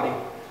everybody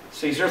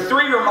sees. There are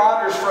 3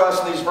 reminders for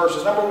us in these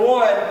verses. Number 1,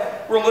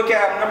 we're going to look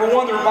at them. Number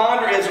 1, the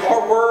reminder is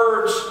our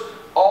words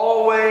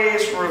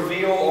always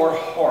reveal our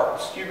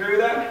hearts. Do you agree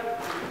with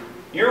that?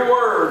 Your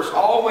words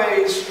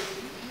always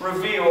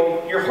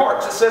reveal your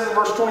hearts. It says in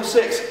verse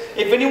 26,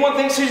 if anyone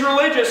thinks he's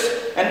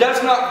religious and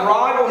does not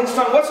bridle his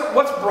tongue. What's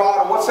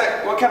bridle? What's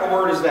that? What kind of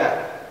word is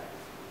that?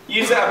 You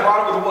use that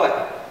bridle with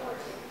what?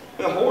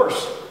 With a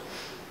horse.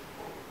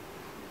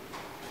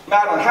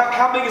 Madeline,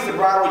 how big is the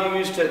bridle you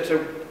use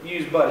to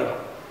use Buddy?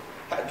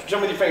 Show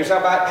me with your fingers.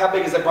 How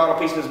big is that bridle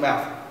piece in his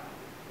mouth?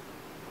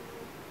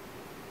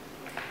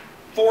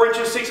 4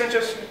 inches, 6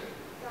 inches?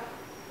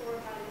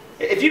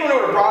 If you don't know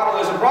what a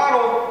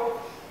bridle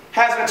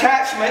has an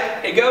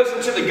attachment. It goes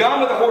into the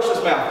gum of the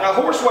horse's mouth. Now, a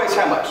horse weighs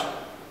how much?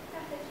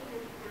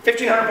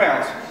 1,500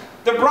 pounds.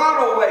 The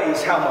bridle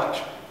weighs how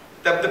much?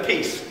 The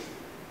piece?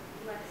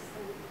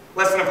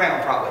 Less than a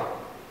pound, probably.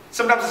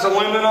 Sometimes it's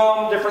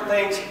aluminum, different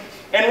things.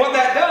 And what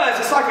that does,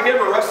 it's like if you're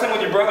ever wrestling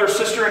with your brother or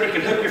sister and you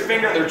can hook your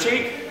finger in their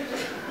cheek.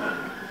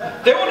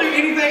 They won't do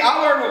anything.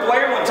 I learned with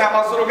Blair one time,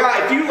 I was a little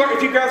guy. If you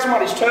grab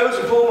somebody's toes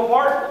and pull them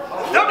apart,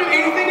 they'll do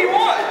anything you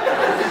want.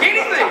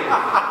 Anything.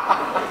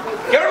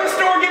 Go to the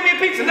store, get me a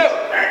pizza. No.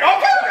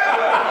 Okay.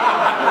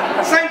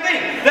 Same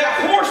thing.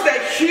 That horse,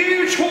 that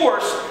huge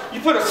horse,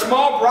 you put a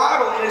small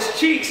bridle in his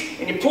cheeks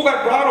and you pull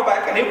that bridle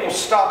back and it will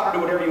stop and do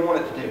whatever you want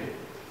it to do.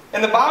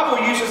 And the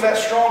Bible uses that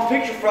strong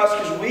picture for us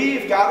because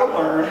we've got to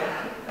learn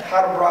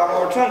how to bridle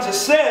our tongues. It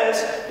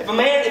says, if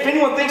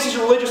anyone thinks he's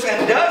religious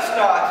and does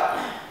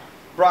not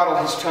bridle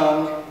his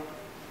tongue,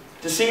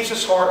 deceives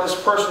his heart,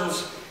 this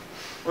person's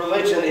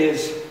religion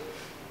is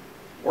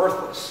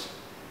worthless.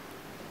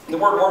 The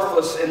word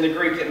worthless in the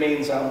Greek, it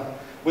means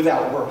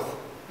without worth.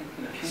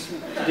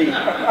 Deep.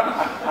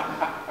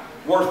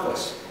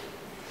 Worthless.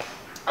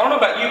 I don't know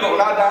about you, but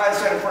when I die and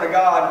stand in front of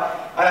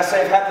God and I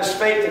say, I've had this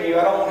faith in you,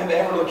 I don't want him to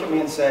ever look at me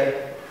and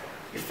say,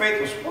 your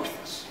faith was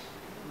worthless.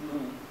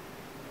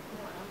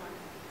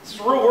 These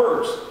are real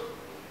words.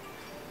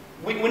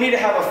 We need to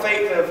have a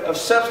faith of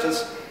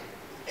substance.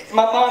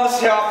 My mom,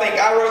 this is how I think.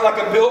 I wrote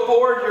like a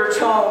billboard, your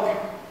tongue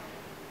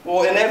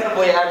will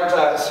inevitably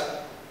advertise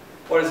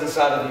what is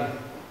inside of you.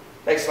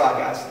 Next slide,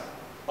 guys.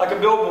 Like a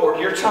billboard,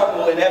 your tongue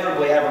will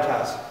inevitably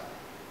advertise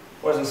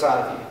what is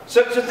inside of you.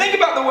 So think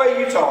about the way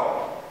you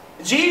talk.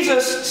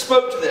 Jesus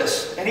spoke to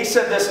this, and he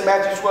said this in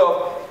Matthew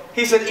 12.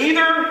 He said,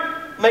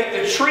 either make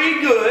the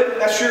tree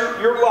good, that's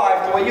your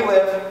life, the way you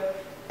live,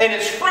 and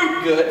its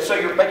fruit good, so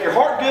make your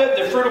heart good,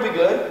 the fruit will be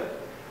good,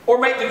 or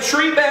make the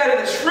tree bad and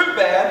its fruit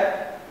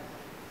bad.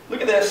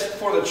 Look at this,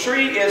 for the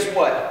tree is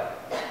what?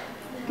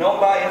 Known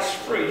by its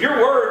fruit.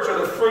 Your words are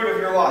the fruit of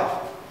your life.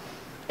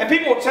 And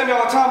people will tell me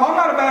all the time, I'm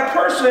not a bad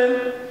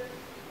person.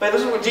 But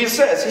this is what Jesus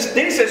says.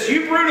 Then he says,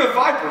 you brood of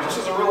vipers. This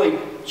is a really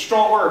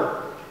strong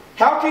word.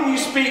 How can you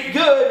speak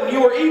good when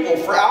you are evil?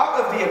 For out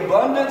of the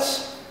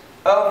abundance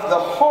of the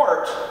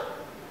heart,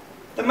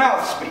 the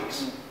mouth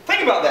speaks.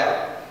 Think about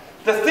that.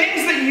 The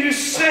things that you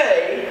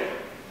say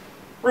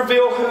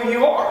reveal who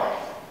you are.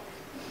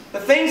 The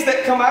things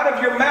that come out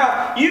of your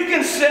mouth, you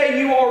can say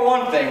you are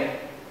one thing,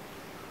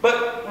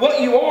 but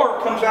what you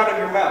are comes out of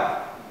your mouth.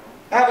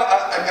 I have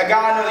a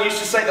guy I know that used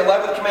to say the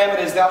 11th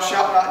commandment is, thou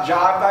shalt not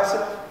jibe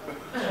thyself.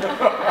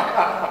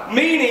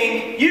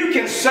 Meaning, you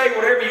can say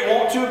whatever you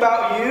want to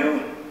about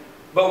you,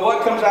 but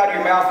what comes out of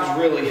your mouth is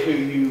really who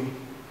you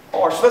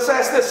are. So let's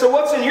ask this. So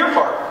what's in your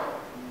heart?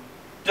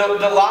 Do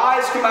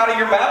lies come out of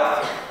your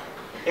mouth?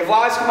 If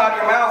lies come out of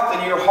your mouth,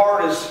 then your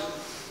heart is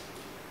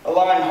a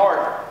lying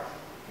heart.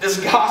 Does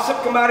gossip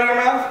come out of your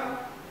mouth?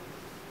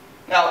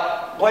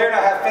 Now, Blair and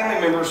I have family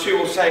members who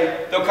will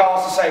say, they'll call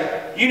us and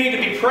say, you need to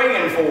be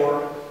praying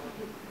for.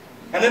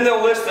 And then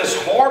they'll list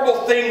this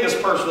horrible thing this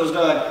person has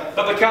done.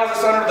 But because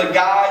it's under the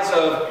guise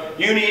of,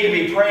 you need to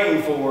be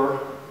praying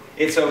for,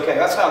 it's okay.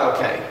 That's not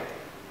okay.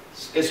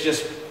 It's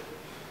just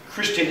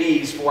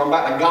Christianese for I'm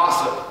about to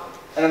gossip.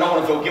 And I don't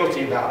want to feel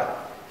guilty about it.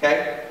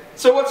 Okay?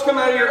 So what's come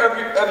out of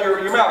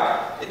your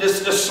mouth?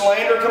 Does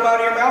slander come out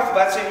of your mouth?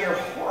 That's in your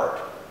heart.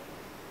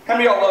 How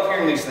many of y'all love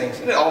hearing these things?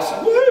 Isn't it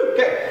awesome? Woohoo!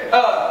 Okay.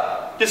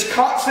 Does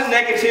constant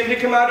negativity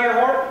come out of your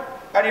heart?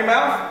 Out of your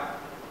mouth?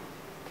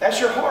 That's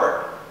your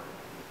heart.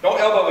 Don't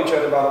elbow each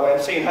other, by the way.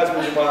 I'm seeing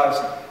husbands and wives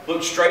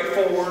look straight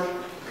forward.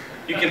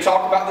 You can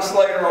talk about this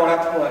later on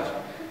after lunch.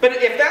 But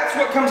if that's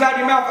what comes out of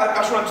your mouth, I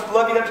just want to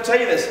love you enough to tell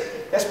you this.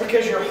 That's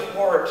because your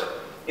heart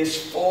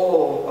is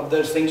full of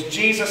those things.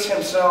 Jesus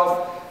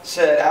himself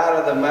said, out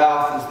of the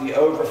mouth is the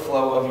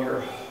overflow of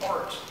your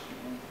heart.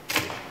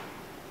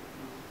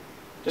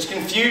 Does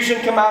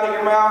confusion come out of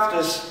your mouth?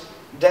 Does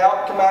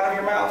doubt come out of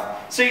your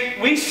mouth? See,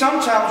 we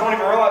sometimes won't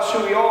even realize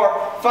who we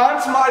are.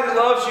 Find somebody that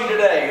loves you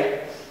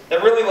today,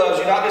 that really loves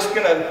you, not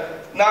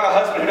a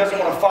husband who doesn't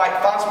want to fight.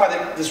 Find somebody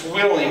that's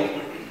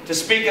willing to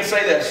speak and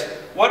say this.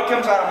 What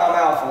comes out of my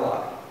mouth a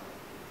lot?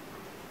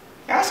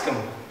 Ask them.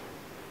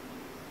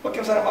 What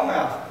comes out of my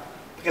mouth?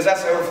 Because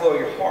that's the overflow of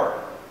your heart.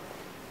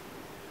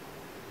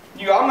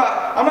 I'm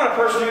not a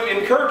person who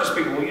encourages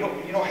people. Well,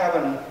 you don't have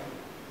an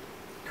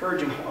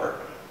encouraging heart.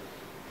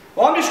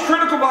 Well, I'm just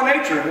critical by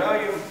nature. No,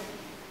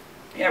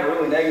 you have a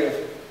really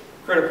negative,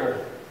 critical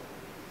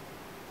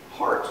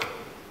heart.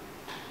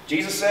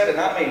 Jesus said it,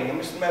 not me. I'm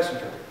just the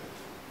messenger.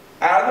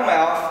 Out of the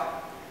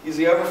mouth is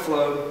the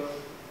overflow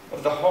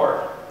of the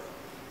heart.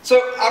 So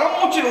I don't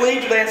want you to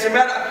leave today and say,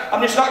 man,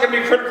 I'm just not going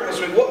to be critical this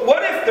week.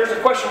 What if, there's a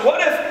question,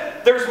 what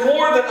if there's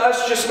more than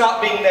us just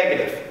not being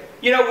negative?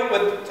 You know,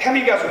 how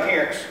many of you guys are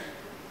parents?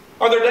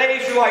 Are there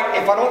days you're like,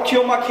 if I don't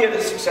kill my kid,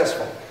 it's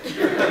successful?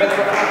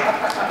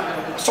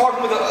 I was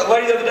talking with a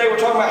lady the other day, we're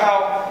talking about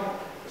how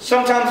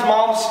sometimes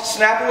moms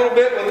snap a little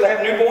bit when they have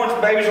newborns,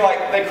 and babies are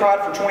like, they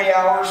cried for 20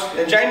 hours.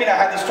 And Jamie and I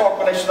had this talk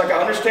one day, she's like, I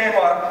understand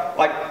why,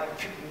 like,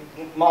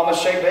 mamas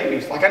shape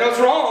babies. Like, I know it's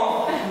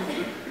wrong.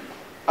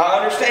 I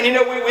understand. You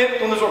know, we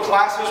went on those little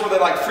classes where they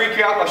like freak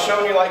you out by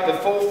showing you like the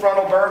full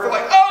frontal birth. They're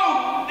like,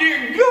 oh,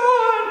 dear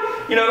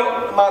God. You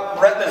know, my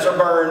retinas are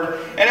burned.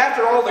 And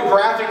after all the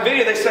graphic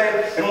video, they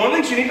say, and one of the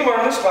things you need to learn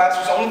in this class,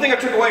 was the only thing I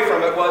took away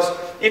from it was,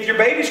 if your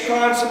baby's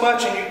crying so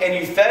much and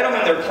you fed them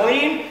and they're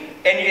clean,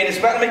 and it's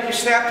about to make you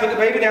snap, put the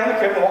baby down in the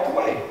crib and walk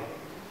away.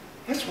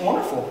 That's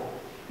wonderful.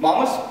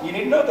 Mamas, you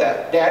need to know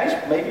that. Daddies,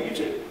 maybe you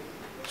too.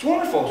 It's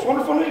wonderful. It's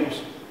wonderful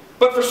news.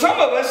 But for some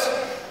of us,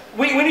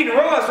 we need to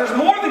realize there's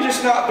more than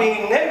just not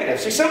being negative.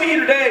 See, some of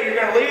you today, you're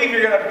going to leave,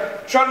 you're going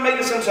to try to make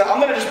this into, I'm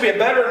going to just be a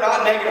better,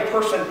 not negative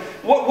person.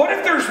 What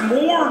if there's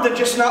more than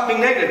just not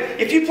being negative?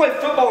 If you play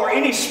football or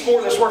any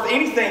sport that's worth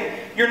anything,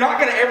 you're not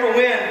going to ever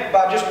win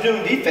by just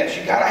doing defense.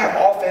 You've got to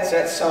have offense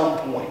at some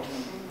point.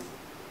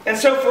 And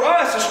so for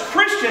us as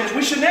Christians,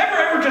 we should never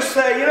ever just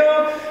say, you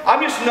know,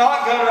 I'm just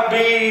not going to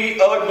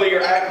be ugly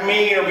or act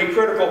mean or be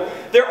critical.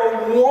 There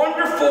are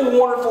wonderful,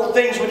 wonderful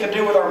things we can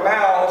do with our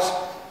mouths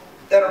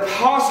that are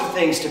positive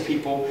things to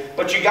people,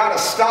 but you got to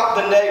stop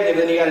the negative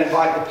and you got to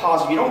invite the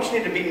positive. You don't just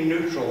need to be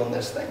neutral in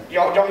this thing.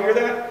 Y'all hear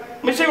that?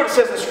 Let me see what it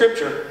says in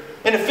Scripture.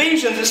 In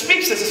Ephesians, it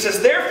speaks this. It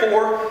says,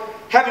 therefore,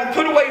 having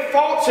put away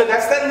falsehood,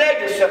 that's that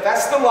negative stuff,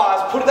 that's the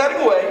lies, put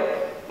that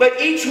away.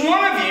 Let each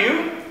one of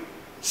you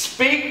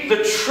speak the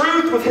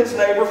truth with his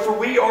neighbor, for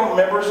we are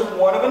members of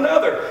one of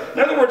another.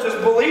 In other words, as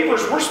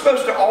believers, we're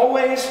supposed to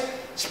always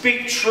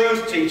speak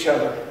truth to each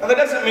other. Now that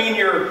doesn't mean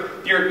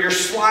you're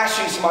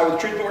slashing somebody with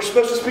truth, but we're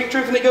supposed to speak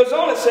truth. And it goes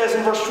on, it says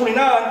in verse 29,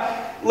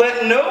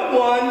 let no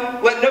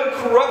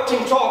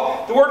corrupting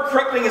talk. The word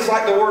corrupting is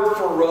like the word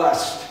for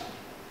rust.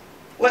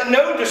 Let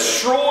no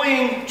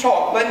destroying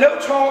talk. Let no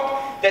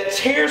talk that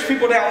tears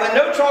people down. Let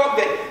no talk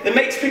that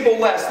makes people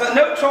less. Let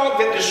no talk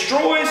that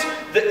destroys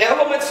the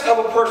elements of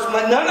a person.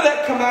 Let none of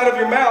that come out of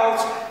your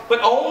mouths, but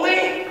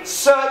only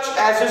such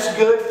as is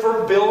good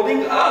for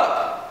building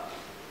up.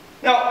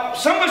 Now,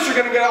 some of us are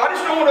going to go, I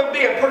just don't want to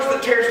be a person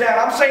that tears down.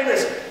 I'm saying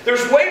this,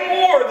 there's way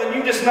more than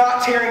you just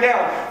not tearing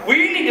down.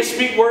 We need to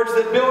speak words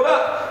that build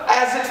up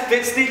as it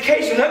fits the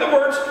occasion. In other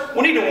words,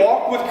 we need to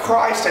walk with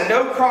Christ and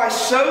know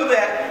Christ so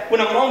that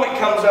when a moment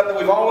comes up that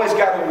we've always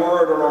got a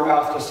word on our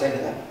mouth to say to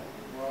them.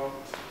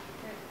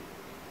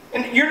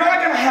 And you're not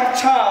going to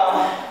have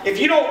time, if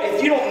you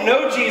don't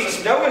know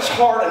Jesus, know His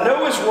heart, and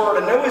know His Word,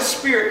 and know His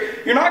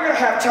Spirit, you're not going to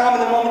have time in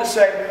the moment to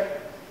say,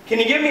 can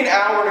you give me an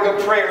hour to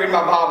go pray and read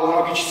my Bible and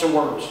I'll get you some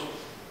words?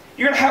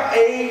 You're going to have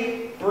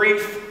a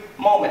brief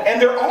moment. And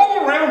they're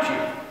all around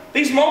you.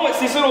 These moments,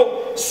 these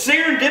little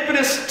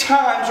serendipitous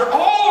times are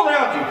all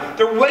around you.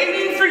 They're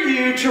waiting for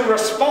you to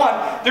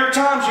respond. There are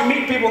times you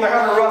meet people and they're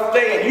having a rough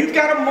day and you've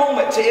got a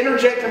moment to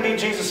interject and be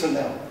Jesus in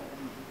them.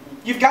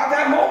 You've got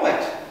that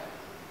moment.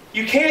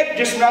 You can't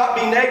just not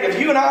be negative.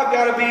 You and I have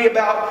got to be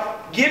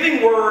about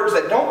giving words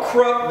that don't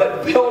corrupt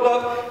but build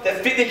up,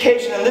 that fit the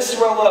occasion, and this is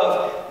what I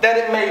love, that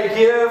it may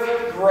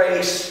give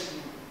grace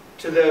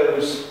to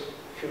those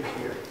who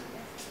hear.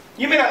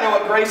 You may not know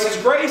what grace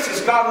is. Grace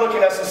is God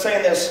looking at us and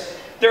saying this,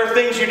 there are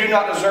things you do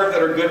not deserve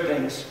that are good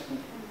things.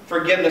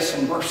 Forgiveness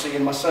and mercy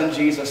in my Son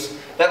Jesus.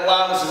 That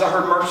line that says, I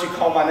heard mercy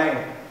call my name.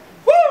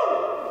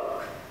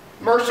 Woo!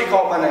 Mercy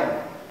called my name.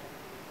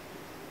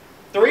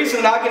 The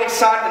reason that I get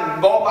excited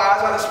and bawl my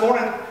eyes out this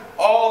morning,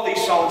 all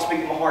these songs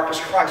speak to my heart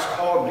because Christ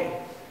called me.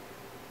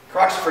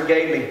 Christ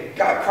forgave me.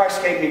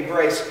 Christ gave me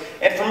grace.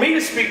 And for me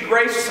to speak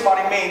grace to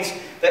somebody means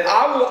that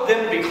I want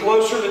them to be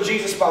closer to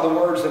Jesus by the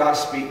words that I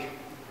speak.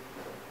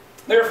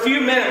 There are a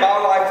few men in my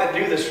life that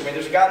do this for me.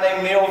 There's a guy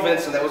named Neil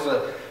Vincent that was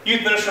a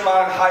youth minister of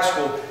mine in high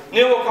school.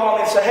 Neil will call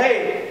me and say,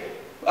 hey,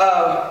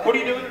 what are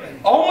you doing today?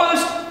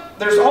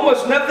 There's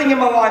almost nothing in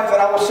my life that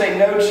I will say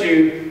no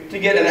to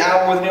get an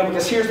hour with Neil,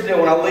 because here's the deal.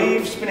 When I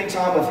leave spending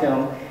time with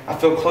him, I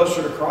feel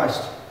closer to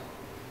Christ.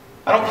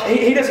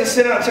 He doesn't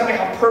sit down and tell me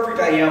how perfect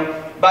I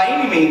am by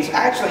any means.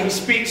 Actually, he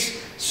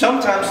speaks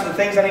sometimes the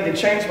things I need to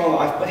change in my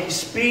life, but he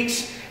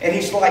speaks, and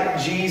he's like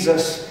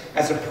Jesus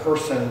as a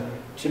person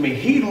to me.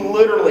 He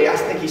literally, I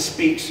think he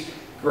speaks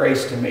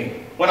grace to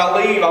me. When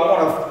I leave, I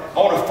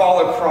want to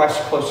follow Christ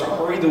closer. I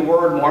want to read the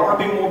Word more. I want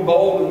to be more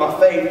bold with my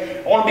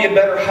faith. I want to be a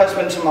better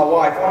husband to my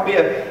wife. I want to be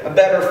a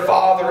better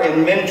father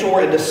and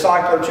mentor and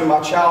discipler to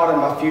my child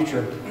and my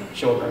future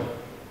children.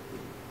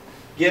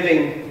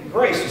 Giving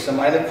grace to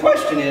somebody. The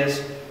question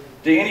is,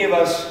 do any of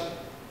us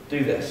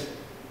do this?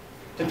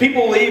 Do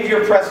people leave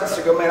your presence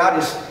to go, man, I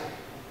just,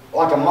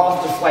 like a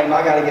moth to flame,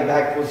 I got to get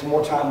back with some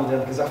more time with them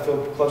because I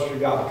feel closer to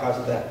God because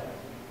of that.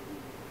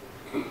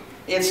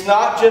 It's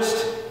not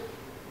just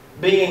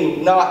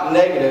being not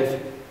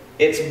negative,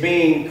 it's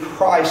being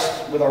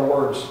Christ with our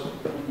words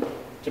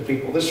to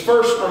people. This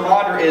first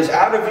reminder is,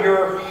 out of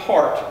your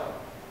heart,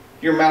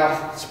 your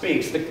mouth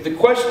speaks. The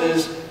question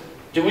is,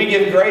 do we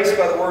give grace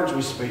by the words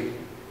we speak?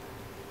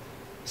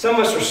 Some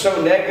of us are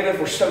so negative,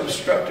 we're so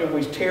destructive,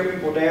 we tear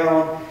people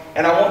down.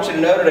 And I want you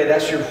to know today,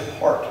 that's your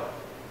heart.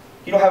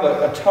 You don't have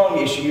a tongue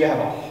issue, you have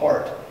a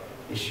heart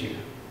issue.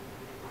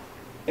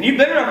 And you've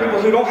been around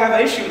people who don't have an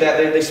issue with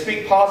that. They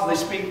speak positive,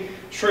 they speak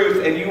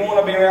truth, and you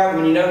want to be around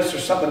them and you notice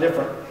there's something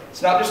different.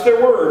 It's not just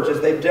their words, as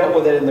they've dealt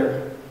with it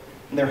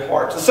in their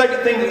hearts. The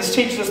second thing that this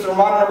teaches us, the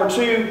reminder number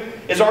 2,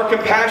 is our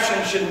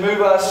compassion should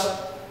move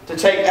us to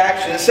take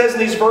action. It says in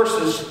these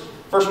verses,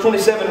 verse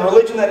 27,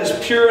 religion that is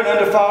pure and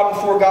undefiled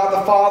before God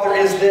the Father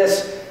is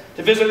this,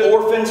 to visit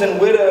orphans and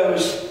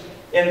widows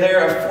in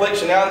their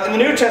affliction. Now, in the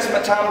New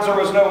Testament times, there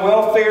was no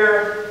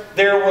welfare,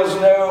 there was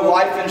no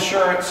life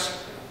insurance,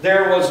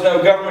 there was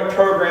no government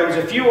programs.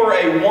 If you were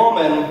a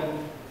woman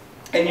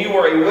and you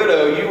were a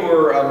widow, you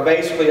were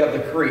basically of the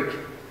creek.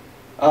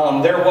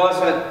 There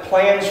wasn't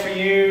plans for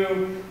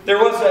you. There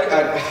was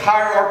a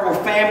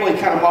hierarchical family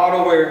kind of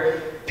model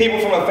where people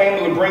from a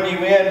family would bring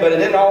you in, but it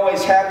didn't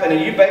always happen.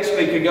 And you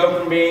basically could go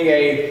from being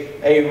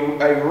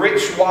a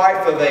rich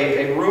wife of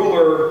a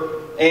ruler,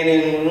 and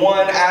in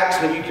one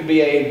accident you could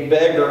be a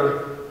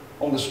beggar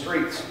on the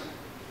streets.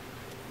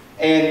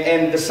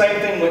 And the same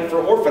thing went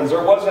for orphans.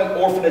 There wasn't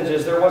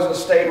orphanages. There wasn't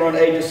state-run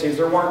agencies.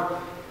 There weren't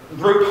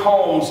group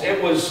homes.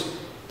 It was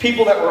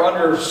people that were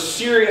under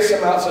serious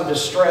amounts of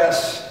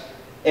distress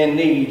and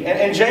need.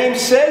 And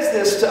James says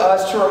this to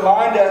us to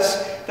remind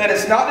us that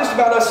it's not just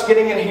about us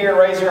getting in here and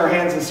raising our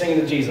hands and singing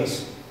to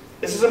Jesus.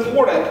 This is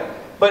important,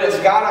 but it's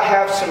got to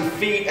have some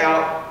feet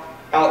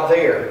out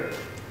there.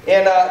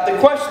 And the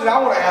question that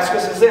I want to ask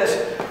us is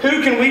this: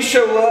 who can we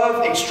show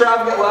love,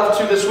 extravagant love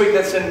to this week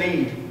that's in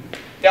need?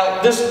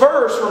 Now, this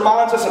verse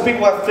reminds us that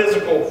people have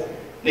physical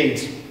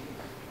needs.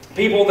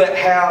 People that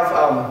have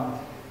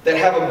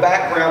a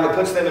background that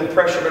puts them in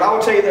pressure. But I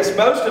will tell you this,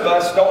 most of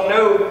us don't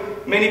know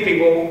many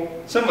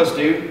people, some of us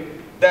do,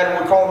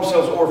 that would call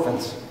themselves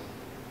orphans.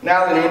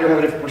 Now that Andrew has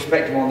a different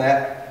perspective on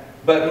that,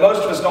 but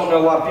most of us don't know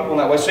a lot of people in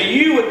that way. So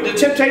the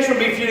temptation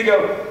would be for you to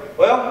go,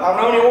 well,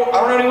 I don't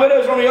know any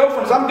widows, I don't know any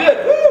orphans, I'm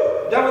good.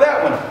 Woo! Done with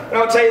that one. But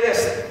I'll tell you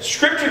this,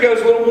 Scripture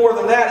goes a little more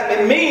than that.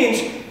 It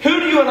means, who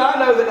do you and I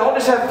know that don't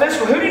just have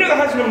physical? Who do you know that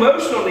has an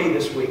emotional need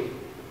this week?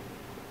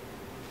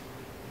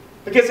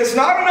 Because it's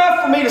not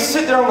enough for me to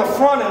sit there on the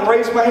front and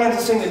raise my hands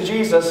and sing to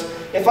Jesus.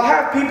 If I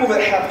have people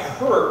that have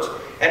hurt,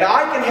 and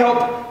I can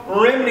help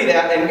remedy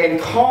that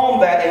and calm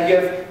that and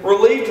give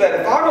relief to that,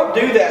 if I don't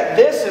do that,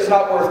 this is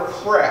not worth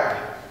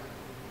crap.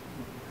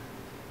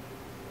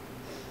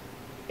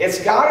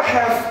 It's got to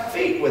have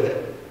feet with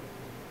it.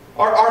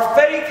 Our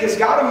faith has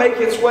got to make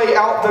its way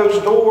out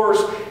those doors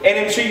and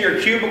into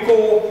your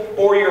cubicle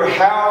or your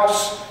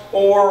house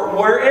or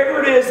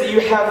wherever it is that you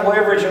have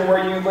leverage and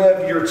where you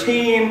live, your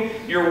team,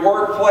 your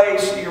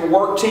workplace, your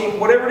work team,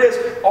 whatever it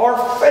is.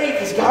 Our faith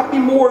has got to be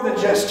more than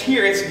just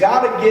here. It's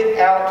got to get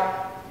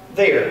out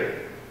there.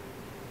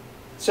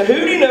 So who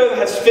do you know that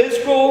has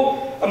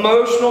physical,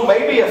 emotional,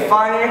 maybe a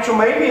financial,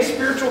 maybe a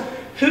spiritual?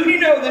 Who do you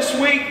know this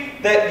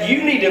week that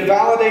you need to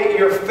validate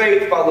your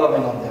faith by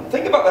loving on them?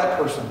 Think about that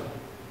person.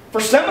 For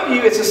some of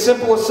you, it's as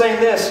simple as saying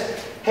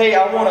this: hey,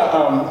 I want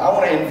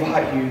to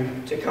invite you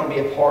to come be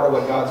a part of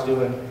what God's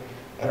doing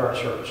at our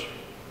church.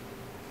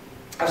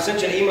 I've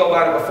sent you an email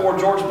about it before.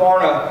 George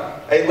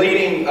Barna, a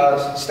leading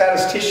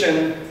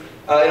statistician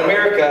in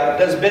America,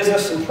 does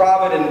business in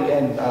private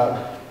and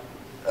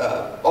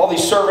all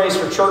these surveys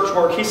for church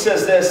work. He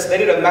says this: they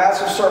did a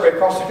massive survey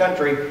across the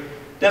country.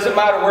 Doesn't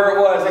matter where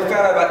it was. They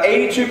found out about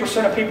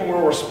 82% of people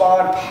will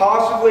respond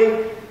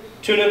positively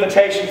to an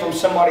invitation from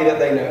somebody that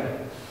they know.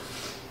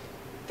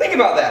 Think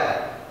about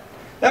that.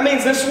 That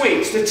means this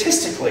week,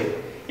 statistically,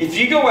 if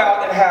you go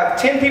out and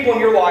have 10 people in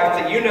your life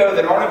that you know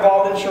that aren't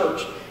involved in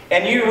church,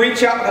 and you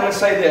reach out to them and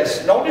say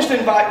this, don't just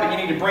invite, but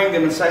you need to bring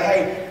them and say,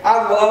 hey,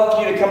 I'd love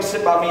for you to come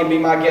sit by me and be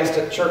my guest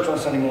at church on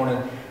Sunday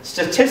morning.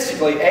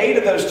 Statistically, 8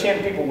 of those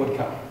 10 people would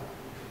come.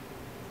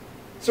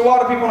 So why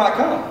do people not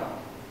come?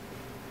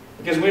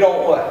 Because we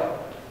don't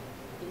what?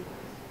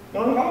 We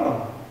don't invite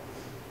them.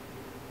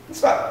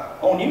 It's not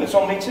on you, it's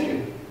on me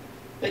too.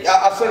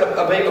 I've said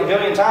a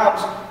billion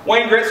times,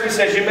 Wayne Gretzky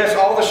says you miss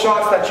all the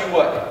shots that you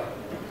what?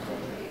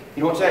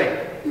 You don't take.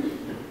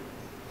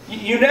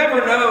 You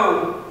never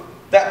know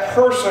that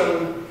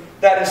person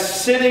that is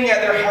sitting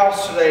at their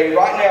house today,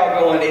 right now,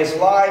 going, is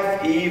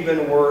life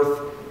even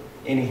worth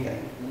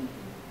anything?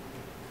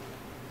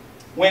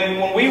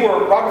 When we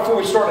were, right before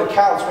we started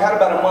Callis, we had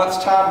about a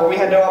month's time where we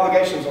had no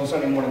obligations on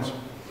Sunday mornings.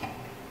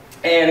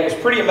 And it was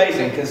pretty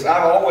amazing because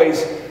I've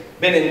always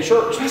been in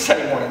church on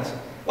Sunday mornings.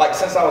 Like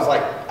since I was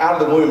like out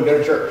of the womb, go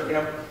to church, you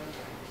know.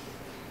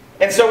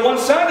 And so one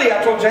Sunday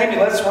I told Jamie,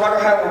 we're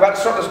about to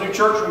start this new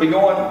church. We'll be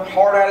going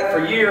hard at it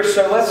for years.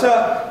 So let's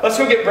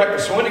go get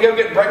breakfast. So we went to go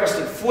get breakfast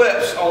at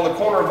Flips on the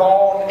corner of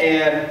Vaughn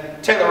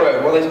and Taylor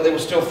Road. Well, they were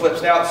still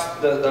Flips. Now it's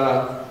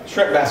the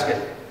Shrimp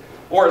Basket.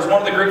 Or as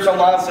one of the groups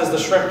online says, the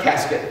Shrimp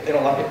Casket. They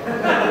don't like it.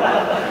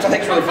 Which I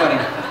think is really funny.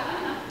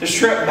 The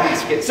Shrimp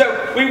Basket.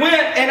 So we went,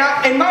 and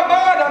in my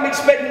mind, I'm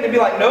expecting to be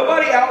like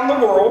nobody out in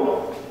the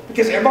world,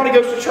 because everybody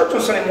goes to church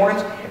on Sunday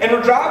mornings, and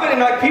we're driving, and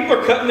like people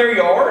are cutting their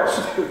yards.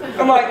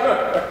 I'm like,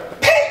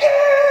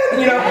 pagan,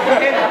 you know,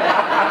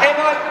 and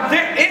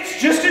like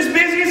it's just as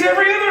busy as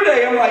every other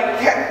day. I'm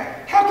like,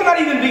 how can I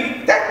even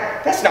be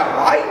that? That's not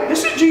right.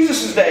 This is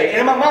Jesus' day,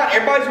 and in my mind,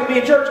 everybody's going to be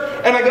in church.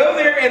 And I go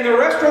there, and the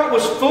restaurant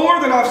was fuller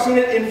than I've seen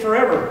it in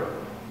forever.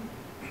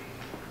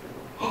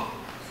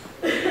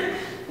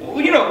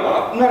 Well, you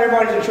know, not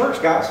everybody's in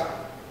church, guys.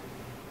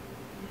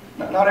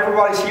 Not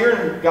everybody's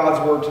hearing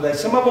God's word today.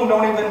 Some of them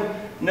don't even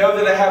know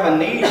that they have a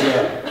need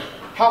yet.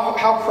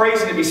 How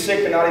crazy to be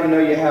sick and not even know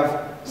you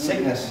have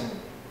sickness.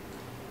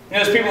 You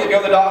know, there's people that go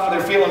to the doctor,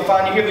 they're feeling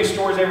fine. You hear these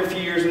stories every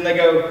few years and they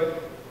go,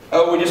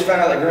 oh, we just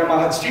found out that grandma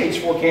had stage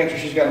 4 cancer.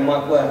 She's got a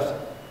month left.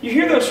 You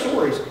hear those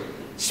stories.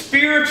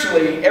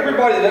 Spiritually,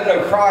 everybody that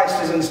doesn't know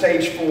Christ is in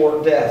stage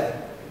 4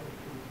 death.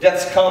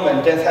 Death's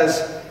coming. Death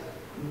has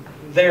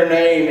their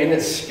name in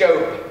its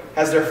scope,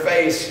 has their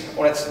face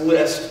on its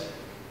list.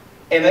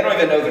 And they don't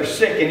even know they're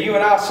sick. And you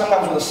and I,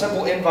 sometimes with a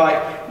simple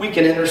invite, we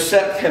can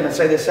intercept them and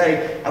say this,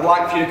 hey, I'd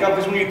like for you to come.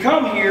 Because when you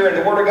come here and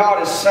the Word of God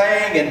is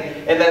saying,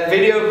 and that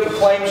video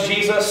proclaims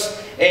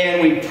Jesus,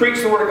 and we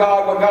preach the Word of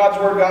God, what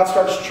God's Word, God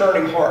starts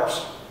churning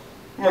hearts.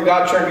 Remember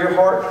God churned your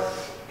heart?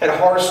 Had a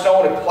heart of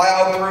stone, it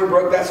plowed through,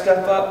 broke that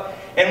stuff up.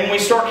 And when we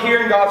start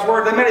hearing God's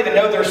Word, they may even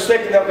know they're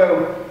sick, and they'll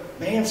go,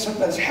 man,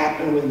 something's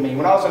happened with me.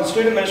 When I was in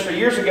student ministry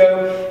years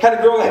ago, had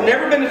a girl that had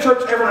never been to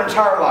church ever in her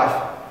entire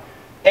life.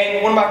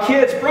 And one of my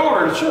kids brought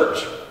her to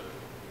church.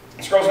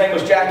 This girl's name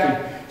was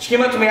Jackie. She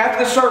came up to me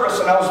after the service,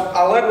 and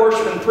I led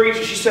worship and preached,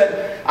 and she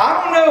said,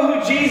 I don't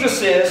know who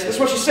Jesus is. This is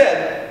what she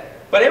said.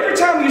 But every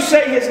time you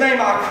say His name,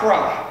 I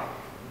cry.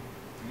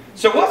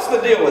 So what's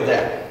the deal with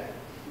that?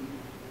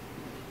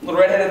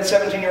 Little redheaded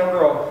 17-year-old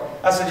girl.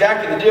 I said,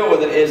 Jackie, the deal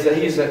with it is that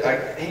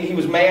he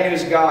was man, He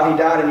was God. He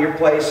died in your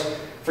place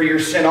for your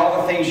sin.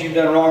 All the things you've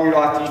done wrong in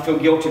your life that you feel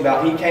guilty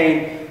about. He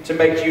came to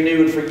make you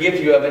new and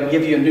forgive you of it and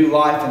give you a new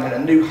life and a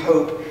new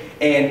hope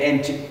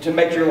and to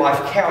make your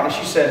life count. And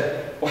she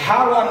said, well,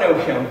 how do I know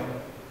Him?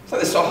 It's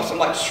like this awesome,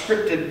 like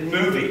scripted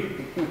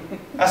movie.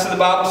 I said, the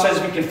Bible says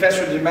if you confess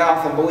with your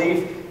mouth and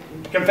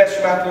confess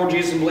with your mouth, Lord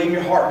Jesus, and believe in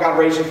your heart God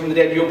raised Him from the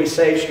dead, you'll be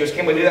saved. She goes,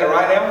 can we do that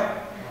right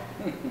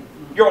now?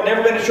 Girl,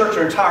 never been to church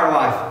her entire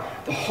life.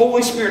 The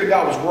Holy Spirit of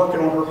God was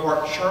working on her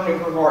heart, churning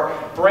her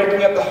heart,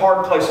 breaking up the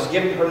hard places,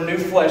 giving her new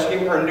flesh,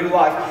 giving her a new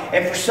life.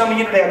 And for some of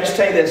you today, I'll just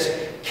tell you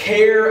this.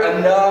 Care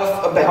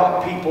enough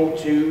about people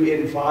to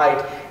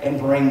invite and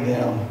bring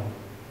them.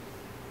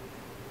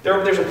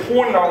 There's a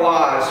point in our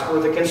lives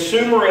where the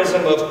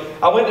consumerism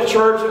of, I went to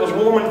church, it was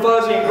warm and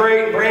fuzzy and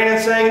great, and Brandon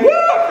sang, woo,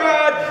 I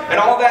cried, and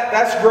all that,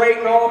 that's great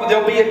and all, but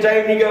there'll be a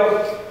day when you go,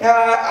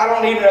 I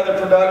don't need another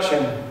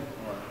production.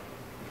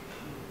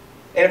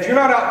 And if you're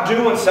not out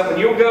doing something,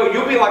 you'll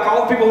be like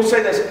all the people who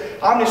say this,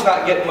 I'm just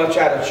not getting much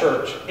out of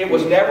church. It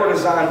was never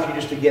designed for you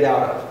just to get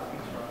out of.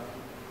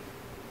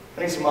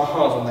 I need some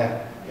ahas on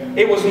that.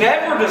 It was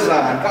never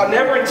designed. God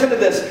never intended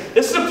this.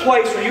 This is a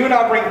place where you and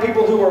I bring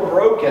people who are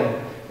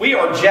broken. We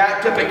are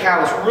jacked up at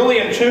Callis. We're really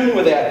in tune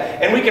with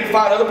that. And we can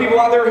find other people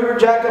out there who are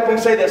jacked up and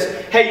say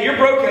this, hey, you're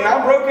broken,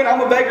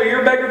 I'm a beggar,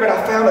 you're a beggar, but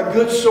I found a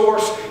good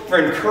source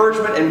for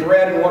encouragement and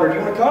bread and water. Do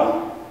you want to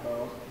come?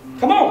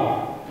 Come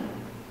on.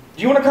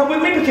 Do you want to come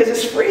with me? Because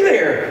it's free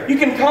there. You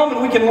can come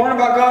and we can learn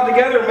about God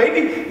together.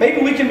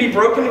 Maybe we can be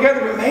broken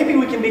together, but maybe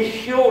we can be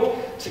healed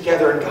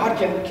together and God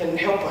can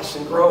help us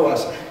and grow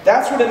us.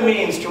 That's what it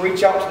means to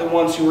reach out to the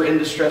ones who are in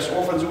distress,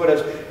 orphans and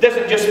widows. It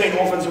doesn't just mean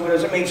orphans and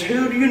widows. It means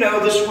who do you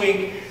know this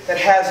week that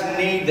has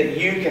need that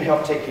you can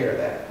help take care of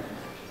that.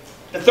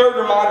 The third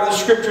reminder of the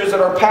Scripture is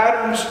that our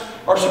patterns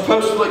are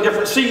supposed to look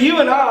different. See,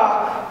 you and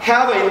I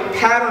have a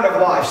pattern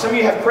of life. Some of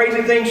you have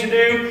crazy things you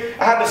do.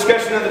 I had a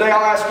discussion the other day.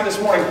 I'll ask you this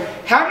morning.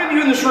 How many of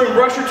you in this room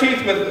brush your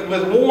teeth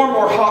with warm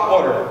or hot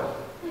water?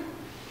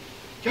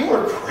 Y'all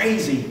are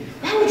crazy.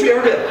 Why would you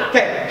ever do that?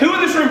 Okay, who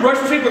in this room brush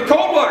their teeth with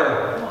cold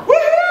water?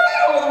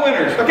 Woo-hoo! All the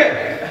winners.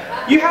 Okay.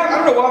 I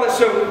don't know why that's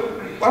so...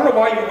 I don't know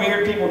why you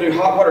weird people do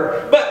hot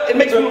water, but it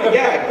makes me want to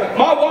gag.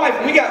 My wife,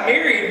 when we got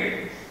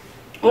married,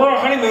 we're on a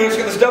honeymoon. It's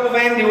got this double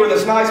vanity with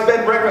this nice bed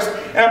and breakfast,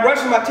 and I'm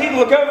brushing my teeth and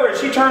look over, and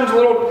she turns a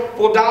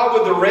little dial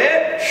with the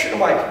red.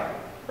 I'm like,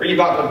 "Are you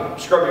about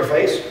to scrub your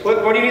face?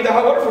 What do you need the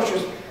hot water for?" She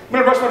goes, "I'm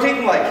going to brush my teeth."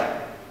 I'm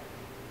like,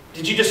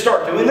 Did you just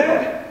start doing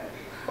that?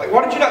 Like,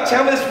 why did you not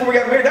tell me this before we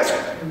got married? I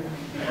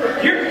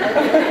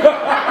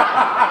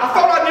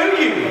thought I knew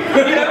you.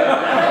 You know?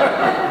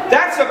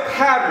 That's a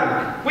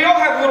pattern. We all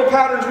have little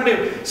patterns we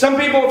do. Some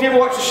people, if you ever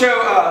watch the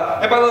show,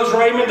 everybody loves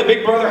Raymond, the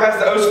big brother has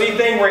the OCD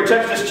thing where he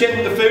touches his chin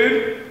with the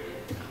food.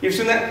 You've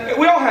seen that?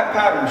 We all have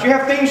patterns. You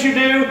have things you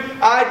do.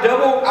 I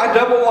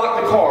double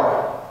lock the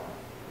car.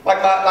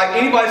 Like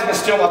anybody's going to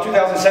steal my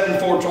 2007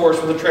 Ford Taurus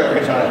with a trailer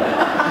hitch on it.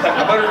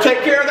 I better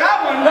take care of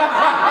that one.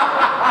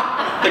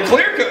 The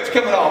clear coat's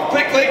coming off.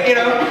 Click, click, you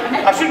know.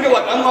 I should go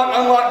like unlock,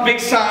 unlock, big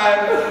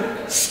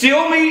sign.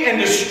 Steal me and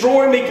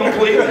destroy me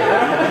completely.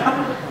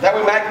 That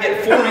way I can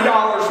get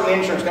 $40 from the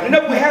insurance company.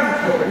 No, we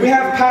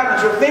have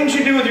patterns. There are things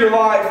you do with your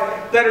life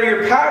that are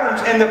your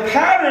patterns. And the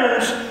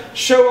patterns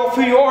show off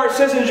who you are. It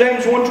says in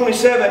James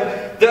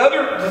 1:27,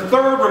 the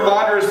third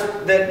reminder is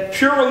that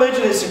pure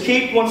religion is to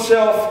keep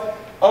oneself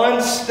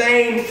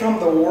unstained from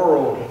the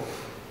world.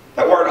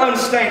 That word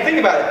unstained, think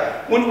about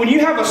it. When you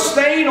have a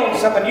stain on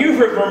something, you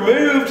have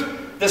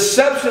removed the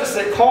substance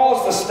that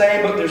caused the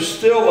stain, but there's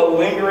still a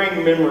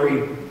lingering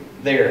memory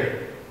there.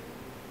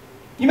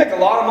 You make a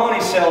lot of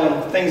money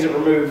selling things that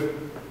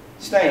remove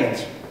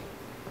stains.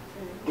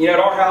 You know, at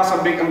our house,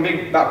 I'm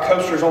big about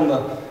coasters on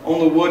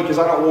the wood because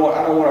I don't want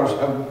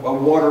a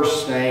water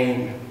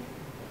stain.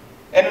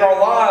 And in our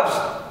lives,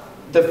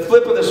 the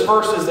flip of this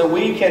verse is that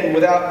we can, if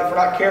we're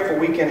not careful,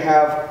 we can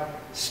have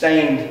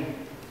stained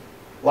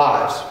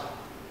lives.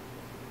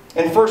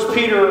 In 1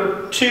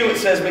 Peter 2 it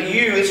says, but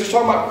you, this is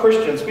talking about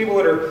Christians, people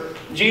that are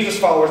Jesus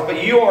followers,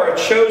 but you are a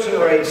chosen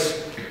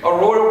race, a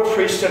royal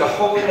priesthood, a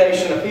holy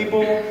nation, a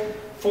people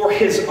for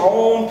His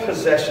own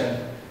possession.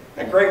 Isn't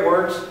that great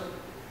words?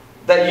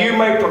 That you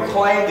may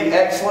proclaim the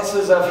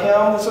excellences of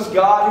Him. This is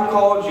God who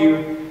called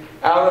you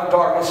out of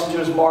darkness into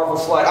His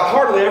marvelous light. I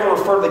hardly ever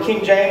refer to the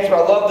King James,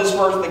 but I love this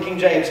verse in the King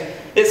James.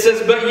 It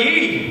says, but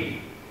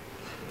ye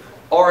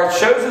are a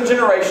chosen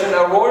generation,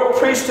 a royal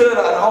priesthood,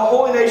 a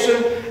holy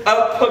nation,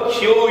 a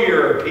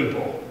peculiar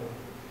people.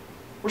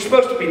 We're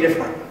supposed to be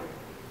different.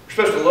 We're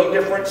supposed to look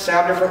different,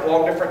 sound different,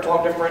 walk different,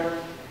 talk different.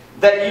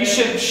 That you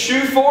should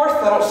shew forth,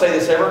 I don't say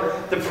this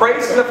ever, the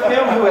praises of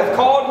Him who hath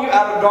called you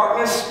out of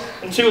darkness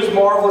into His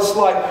marvelous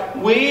light.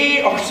 We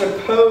are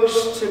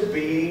supposed to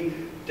be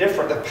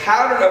different. The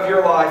pattern of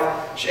your life,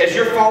 as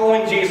you're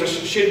following Jesus,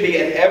 should be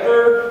an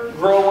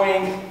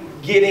ever-growing,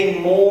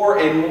 getting more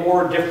and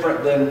more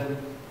different than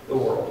the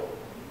world.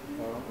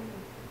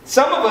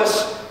 Some of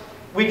us,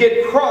 we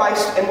get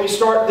Christ and we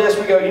start this,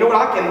 we go, you know what,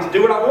 I can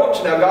do what I want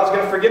to now. God's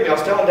going to forgive me. I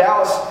was telling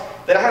Dallas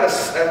that I had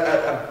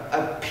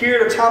a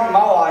period of time in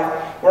my life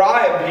where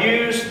I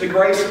abused the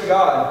grace of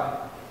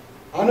God.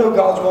 I know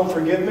God's going to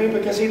forgive me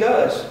because He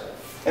does.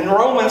 And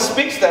Romans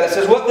speaks that. It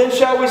says, what then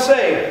shall we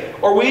say?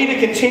 Are we to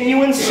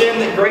continue in sin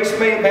that grace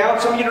may abound?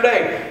 Some of you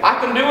today, I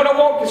can do what I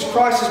want because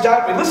Christ has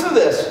died for me. Listen to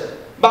this.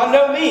 By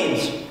no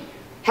means.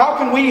 How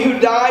can we who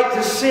died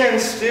to sin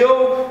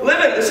still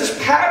live in it? This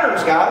is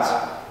patterns,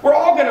 guys. We're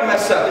all going to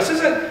mess up. This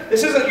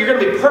isn't you're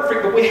going to be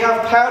perfect, but we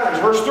have patterns.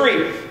 Verse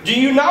 3. Do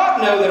you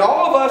not know that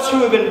all of us who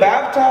have been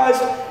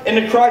baptized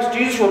into Christ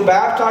Jesus were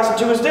baptized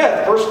into His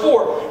death? Verse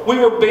 4. We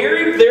were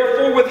buried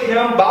therefore with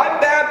Him by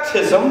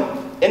baptism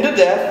into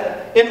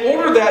death, in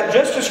order that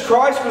just as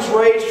Christ was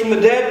raised from the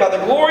dead by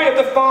the glory of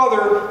the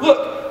Father,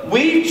 look,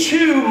 we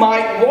too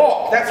might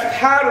walk. That's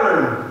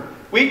pattern.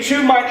 We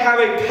too might have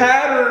a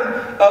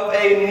pattern of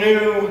a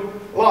new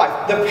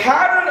life. The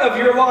pattern of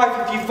your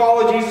life, if you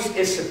follow Jesus,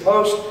 is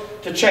supposed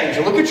to change.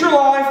 Look at your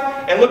life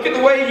and look at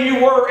the way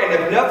you were, and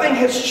if nothing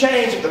has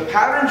changed, if the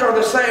patterns are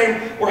the same,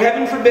 or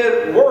heaven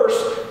forbid,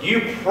 worse,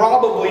 you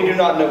probably do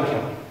not know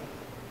Him.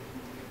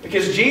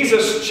 Because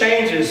Jesus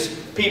changes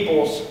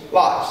people's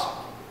lives.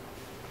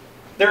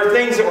 There are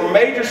things that were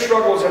major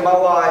struggles in my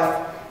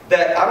life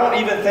that I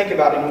don't even think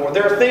about anymore.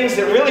 There are things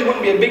that really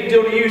wouldn't be a big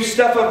deal to you,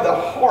 stuff of the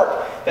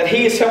heart, that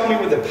He has helped me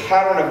with the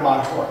pattern of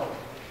my heart.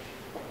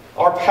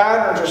 Our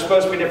patterns are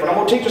supposed to be different. I'm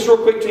going to teach this real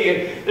quick to you.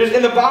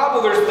 In the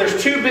Bible,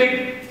 there's two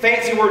big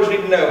fancy words you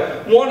need to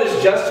know. One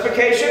is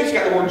justification. It's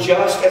got the word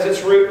just as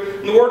its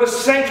root. And the word is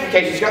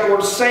sanctification. It's got the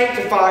word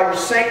sanctify or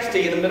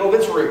sanctity in the middle of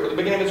its root, at the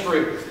beginning of its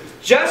root.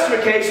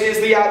 Justification is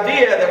the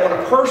idea that when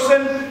a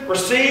person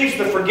receives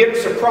the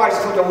forgiveness of Christ,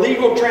 it's like a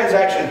legal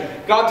transaction.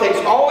 God takes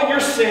all of your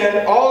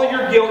sin, all of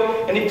your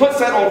guilt, and He puts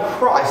that on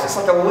Christ. It's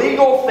like a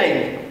legal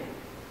thing.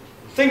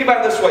 Think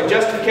about it this way.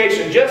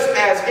 Justification, just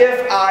as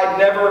if I'd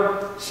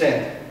never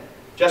sinned.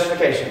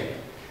 Justification.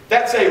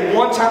 That's a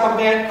one-time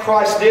event.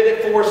 Christ did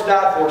it for us,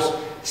 died for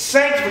us.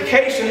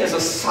 Sanctification is a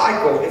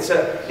cycle. It's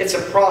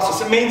a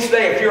process. It means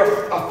today, if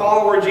you're a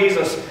follower of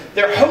Jesus,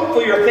 there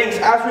hopefully are things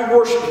as we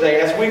worship today,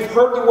 as we've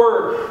heard the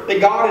Word,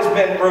 that God has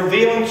been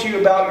revealing to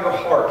you about your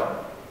heart.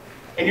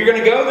 And you're going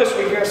to go this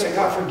week, you're going to say,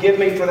 God, forgive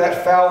me for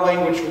that foul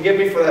language. Forgive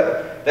me for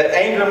that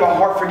anger in my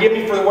heart. Forgive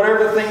me for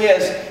whatever the thing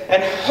is.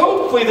 And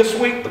hopefully this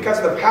week, because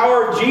of the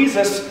power of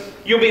Jesus,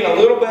 you'll be in a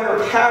little better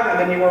pattern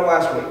than you were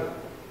last week.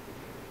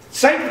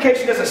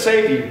 Sanctification doesn't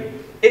save you.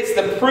 It's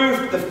the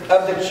proof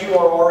that you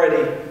are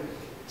already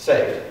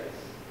saved.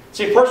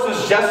 See, a person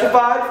is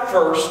justified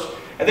first,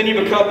 And then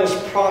you become this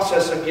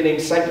process of getting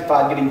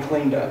sanctified, getting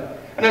cleaned up.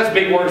 I know it's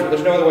big words, but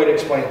there's no other way to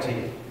explain it to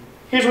you.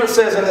 Here's what it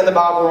says in the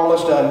Bible. We're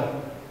almost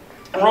done.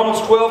 In Romans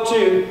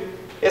 12:2,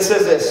 it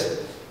says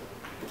this.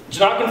 Do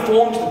not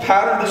conform to the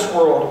pattern of this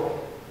world,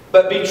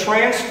 but be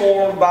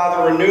transformed by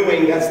the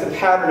renewing, that's the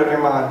pattern of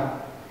your mind.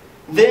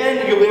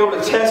 Then you'll be able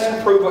to test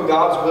and prove what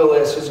God's will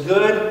is, His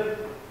good,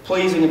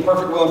 pleasing, and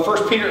perfect will. In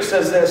 1 Peter it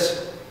says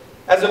this,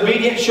 as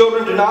obedient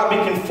children, do not be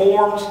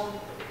conformed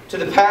to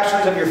the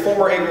passions of your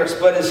former ignorance,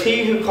 but as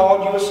He who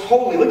called you is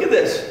holy. Look at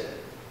this.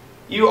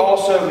 You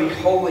also be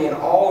holy in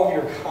all of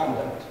your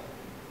conduct.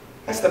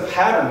 That's the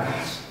pattern,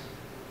 guys.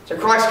 So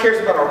Christ cares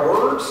about our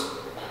words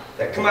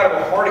that come out of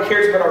our heart. He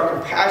cares about our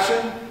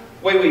compassion,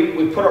 the way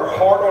we put our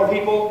heart on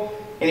people,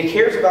 and He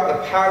cares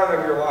about the pattern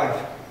of your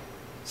life.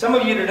 Some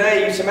of you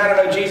today, you say, man,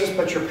 I know Jesus,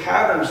 but your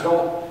patterns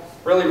don't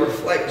really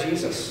reflect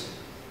Jesus.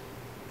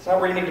 It's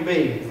not where you need to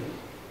be.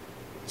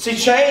 See,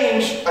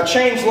 a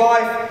changed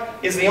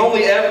life is the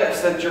only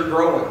evidence that you're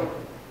growing.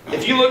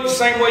 If you look the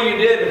same way you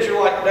did, but you're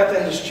like,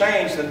 nothing has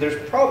changed, then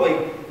there's probably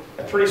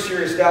a pretty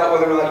serious doubt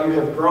whether or not you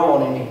have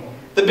grown any.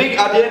 The big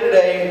idea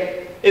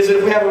today is that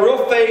if we have a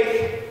real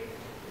faith,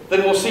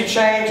 then we'll see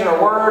change in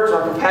our words,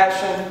 our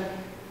compassion,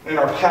 and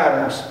our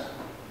patterns.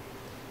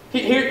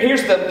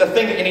 Here's the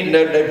thing that you need to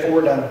know today before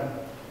we're done.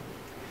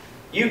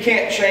 You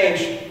can't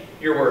change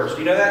your words. Do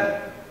you know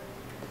that?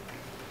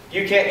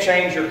 You can't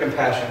change your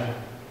compassion.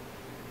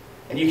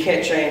 And you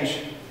can't change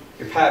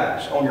your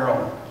patterns on your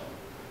own.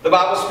 The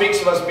Bible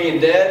speaks of us being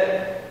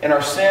dead in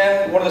our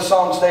sin. One of the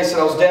songs today said,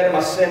 I was dead in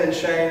my sin and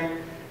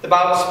shame. The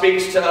Bible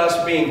speaks to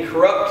us being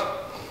corrupt.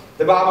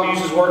 The Bible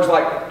uses words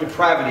like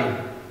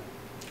depravity.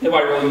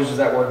 Nobody really uses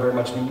that word very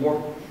much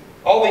anymore.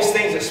 All these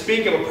things that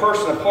speak of a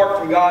person apart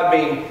from God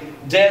being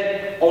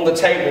dead on the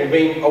table,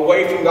 being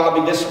away from God,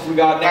 being distant from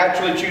God,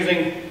 naturally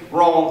choosing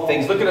wrong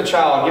things. Look at a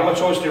child. Give them a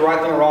choice to do the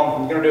right thing or wrong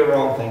thing. They're going to do the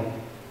wrong thing.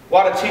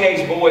 Why do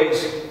teenage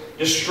boys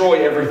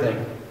destroy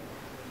everything?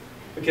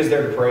 Because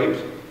they're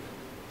depraved.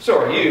 So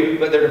are you,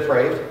 but they're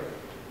depraved.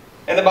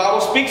 And the Bible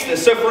speaks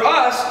this. So for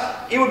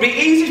us, it would be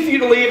easy for you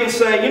to leave and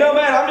say, you know,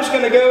 man, I'm just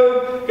going to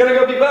go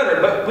be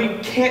better. But we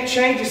can't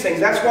change these things.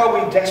 That's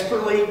why we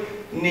desperately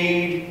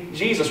need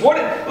Jesus. Look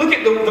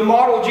at the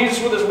model of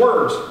Jesus with His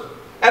words.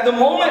 At the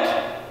moment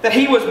that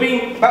He was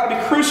about to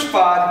be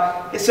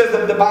crucified, it says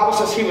that the Bible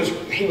says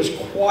He was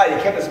quiet.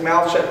 He kept His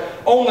mouth shut.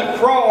 On the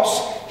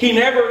cross,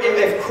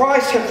 if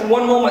Christ had for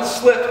one moment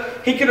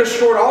slipped, He could have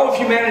destroyed all of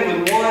humanity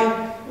with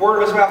one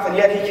word of His mouth, and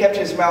yet He kept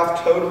His mouth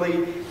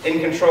totally in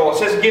control. It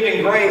says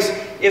giving grace.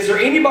 Is there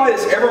anybody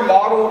that's ever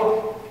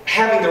modeled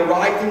having the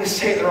right thing to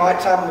say at the right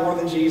time more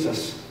than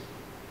Jesus?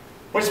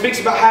 When it speaks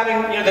about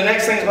having, the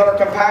next thing is about our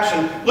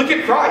compassion. Look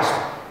at Christ.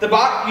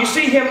 You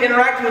see Him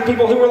interacting with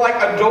people who were like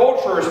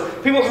adulterers,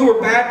 people who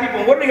were bad people.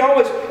 And what did He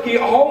always? He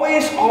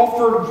always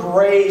offered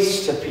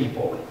grace to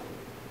people.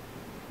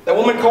 That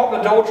woman caught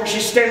in adultery,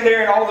 she's standing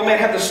there and all the men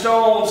have the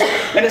stones.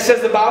 And it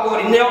says the Bible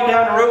that He knelt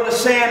down and wrote in the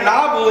sand. And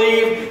I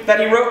believe that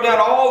He wrote down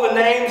all the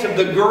names of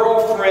the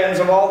girlfriends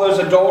of all those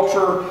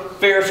adulterer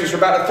Pharisees who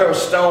were about to throw a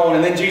stone.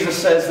 And then Jesus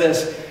says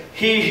this,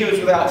 he who is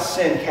without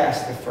sin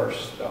cast the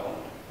first stone.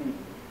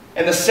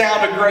 And the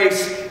sound of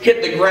grace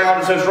hit the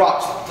ground as those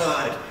rocks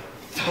thud,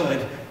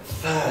 thud,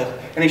 thud.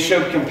 And He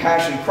showed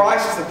compassion.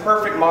 Christ is the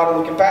perfect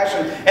model of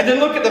compassion. And then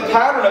look at the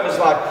pattern of His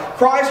life.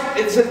 Christ,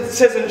 it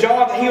says in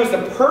John that He was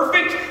the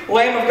perfect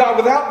Lamb of God,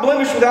 without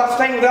blemish, without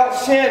stain, without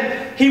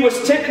sin. He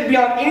was tempted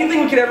beyond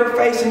anything we could ever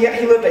face, and yet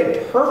He lived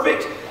a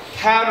perfect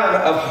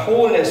pattern of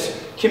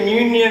holiness,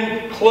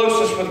 communion,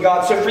 closeness with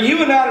God. So for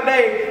you and I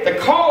today, the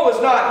call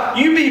is not,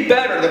 you be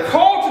better. The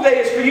call today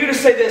is for you to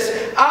say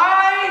this,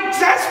 I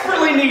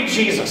desperately need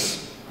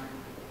Jesus.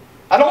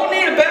 I don't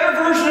need a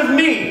better version of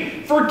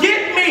me.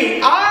 Forget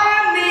me.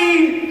 I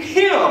need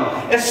Him.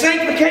 And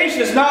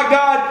sanctification is not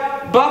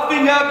God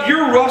buffing up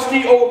your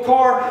rusty old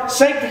car.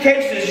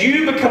 Sanctification is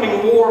you becoming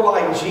more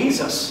like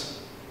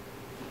Jesus.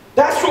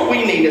 That's what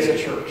we need as a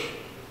church.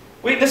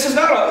 This is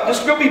not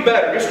just go be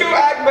better. Just go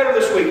act better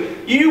this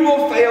week. You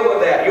will fail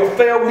with that. You'll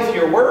fail with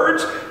your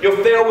words.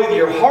 You'll fail with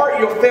your heart.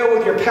 You'll fail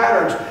with your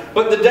patterns.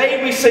 But the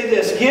day we say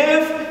this,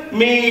 give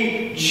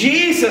me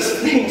Jesus,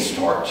 things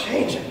start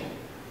changing.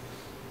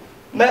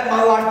 Let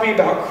my life be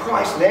about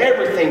Christ, and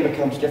everything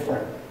becomes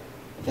different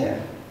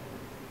then.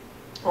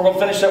 We're going to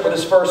finish up with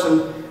this verse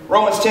in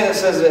Romans 10. It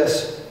says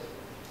this,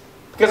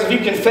 because if you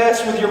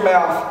confess with your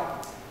mouth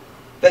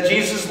that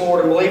Jesus is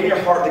Lord and believe in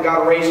your heart that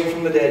God raised Him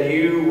from the dead,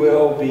 you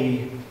will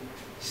be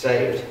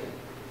saved.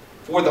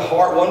 For with the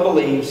heart one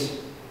believes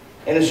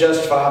and is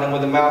justified, and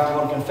with the mouth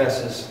one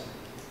confesses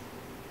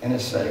and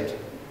is saved.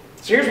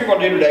 So here's what we're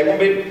going to do today. We're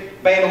going to be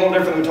band a little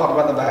different than we talked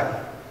about in the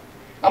back.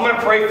 I'm going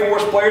to pray for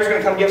us. Blair's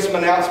going to come give some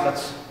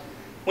announcements.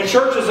 When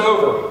church is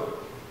over,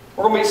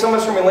 some of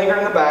us are going to be lingering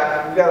in the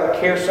back. We've got a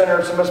care center,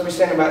 and some of us will be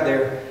standing back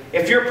there.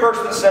 If you're a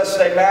person that says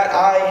today, Matt,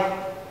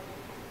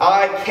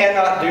 I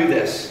cannot do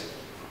this.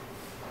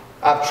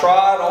 I've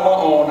tried on my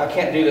own. I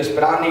can't do this,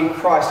 but I need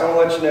Christ. I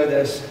want to let you know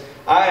this.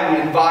 I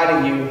am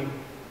inviting you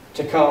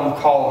to come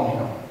call on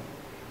Him.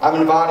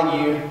 I'm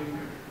inviting you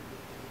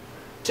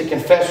to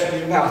confess with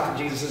your mouth that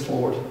Jesus is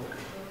Lord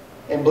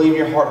and believe in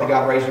your heart that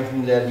God raised him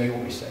from the dead, you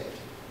will be saved.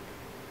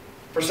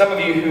 For some of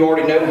you who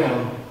already know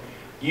him,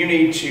 you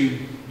need to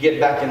get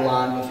back in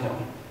line with him.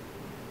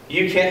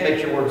 You can't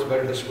make your words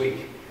better this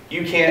week.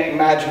 You can't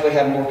magically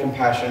have more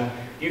compassion.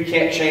 You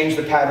can't change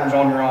the patterns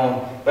on your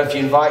own. But if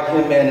you invite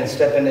him in and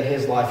step into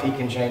his life, he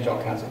can change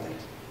all kinds of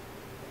things.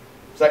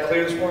 Is that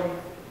clear this morning?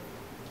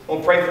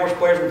 We'll pray for us.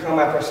 Players will come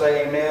after I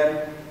say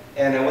amen.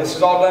 And when this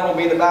is all done, we'll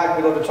be in the back.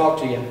 We'd love to talk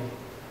to you.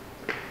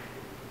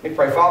 Let me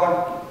pray.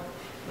 Father,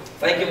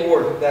 thank you,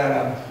 Lord,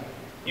 that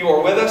you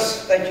are with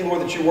us. Thank you,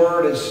 Lord, that your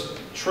word is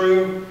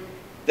true,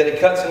 that it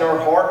cuts in our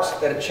hearts,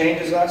 that it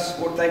changes us.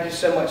 Lord, thank you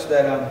so much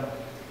that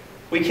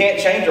we can't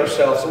change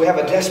ourselves, so we have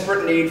a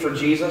desperate need for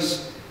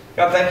Jesus.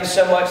 God, thank you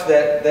so much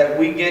that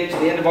we get to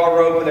the end of our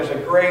rope and there's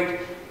a great,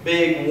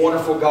 big,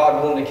 wonderful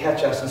God willing to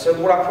catch us. And so,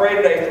 Lord, I pray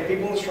today for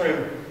people in this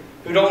room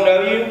who don't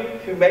know you,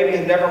 who maybe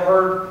have never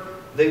heard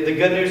the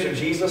good news of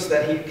Jesus,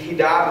 that he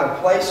died in their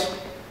place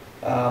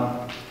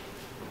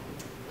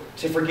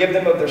to forgive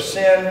them of their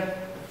sin,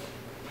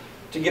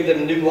 to give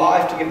them new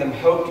life, to give them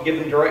hope, to give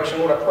them direction.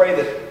 Lord, I pray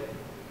that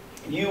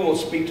you will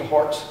speak to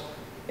hearts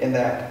in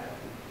that.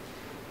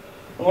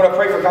 And Lord, I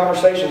pray for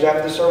conversations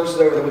after the service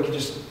is over that we can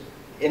just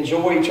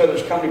enjoy each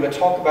other's company, but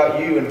talk about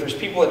you. And if there's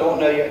people that don't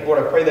know you,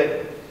 Lord, I pray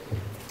that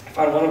I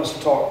find one of us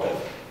to talk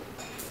with.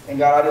 And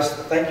God, I just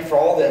thank you for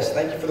all this.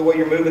 Thank you for the way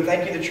you're moving.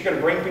 Thank you that you're going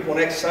to bring people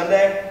next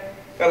Sunday.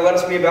 God, let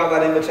us be about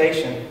that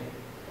invitation.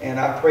 And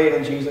I pray it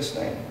in Jesus'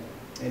 name.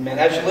 Amen.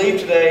 As you leave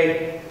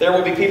today, there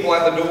will be people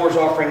at the doors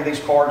offering these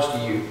cards to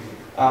you.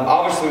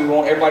 Obviously, we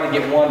want everybody to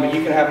get one, but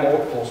you can have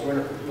multiples.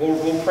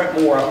 We'll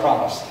print more, I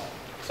promise.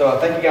 So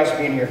thank you guys for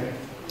being here.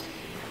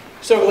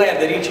 So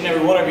glad that each and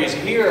every one of you is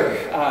here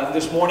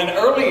this morning.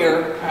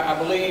 Earlier, I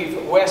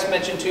believe Wes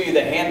mentioned to you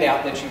the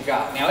handout that you've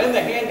got. Now, in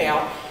the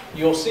handout,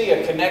 you'll see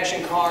a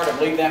connection card. I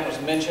believe that was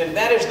mentioned.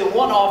 That is the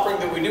one offering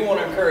that we do want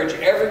to encourage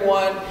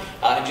everyone.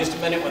 In just a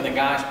minute, when the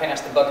guys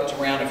pass the buckets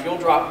around, if you'll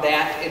drop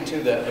that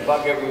into the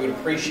bucket, we would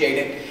appreciate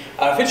it.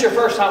 If it's your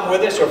first time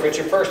with us, or if it's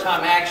your first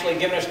time actually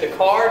giving us the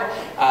card,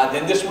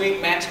 then this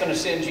week Matt's going to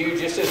send you,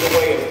 just as a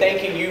way of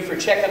thanking you for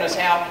checking us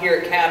out here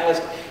at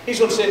Catalyst, he's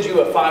going to send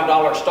you a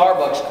 $5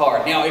 Starbucks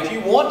card. Now, if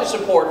you want to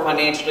support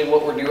financially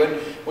what we're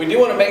doing, we do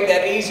want to make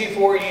that easy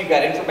for you. You've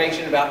got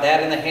information about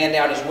that in the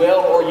handout as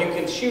well, or you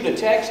can shoot a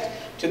text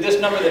to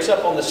this number that's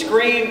up on the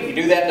screen. You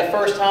do that the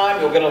first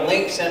time, you'll get a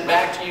link sent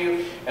back to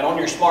you, and on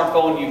your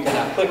smartphone you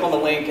can click on the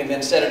link and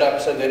then set it up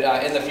so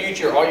that in the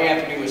future all you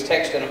have to do is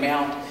text an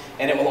amount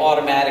and it will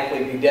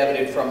automatically be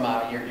debited from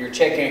your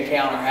checking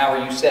account or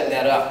however you set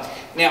that up.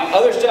 Now,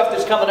 other stuff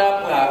that's coming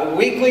up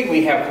weekly,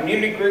 we have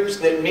community groups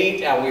that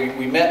meet.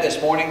 We met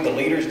this morning, the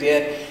leaders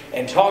did,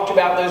 and talked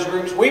about those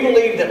groups. We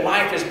believe that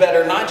life is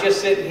better not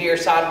just sitting here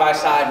side by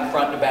side and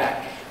front to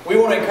back. We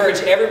want to encourage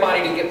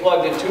everybody to get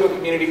plugged into a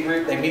community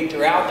group. They meet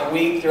throughout the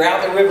week,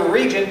 throughout the river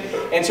region.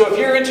 And so if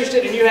you're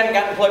interested and you haven't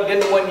gotten plugged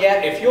into one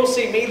yet, if you'll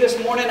see me this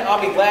morning,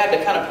 I'll be glad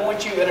to kind of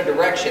point you in a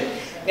direction.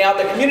 Now,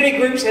 the community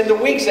groups in the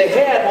weeks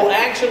ahead will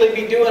actually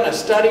be doing a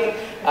study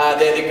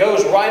that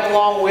goes right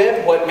along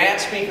with what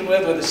Matt's speaking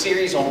with the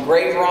series on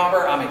grave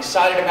robber. I'm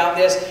excited about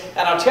this.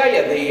 And I'll tell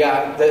you,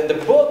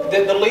 the book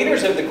that the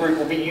leaders of the group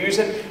will be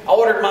using, I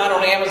ordered mine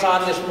on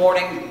Amazon this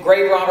morning,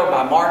 Grave Robber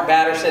by Mark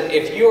Batterson.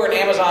 If you're an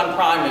Amazon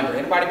Prime member,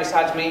 anybody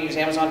besides me use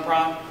Amazon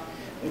Prime?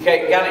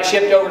 Okay, got it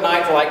shipped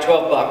overnight for like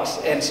 12 bucks.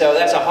 And so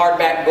that's a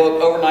hardback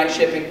book, overnight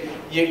shipping.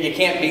 You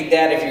can't beat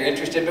that if you're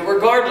interested. But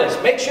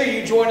regardless, make sure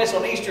you join us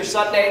on Easter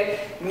Sunday,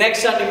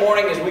 next Sunday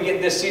morning as we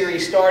get this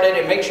series started.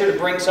 And make sure to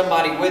bring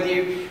somebody with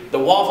you. The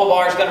waffle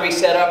bar is going to be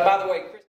set up. By the way,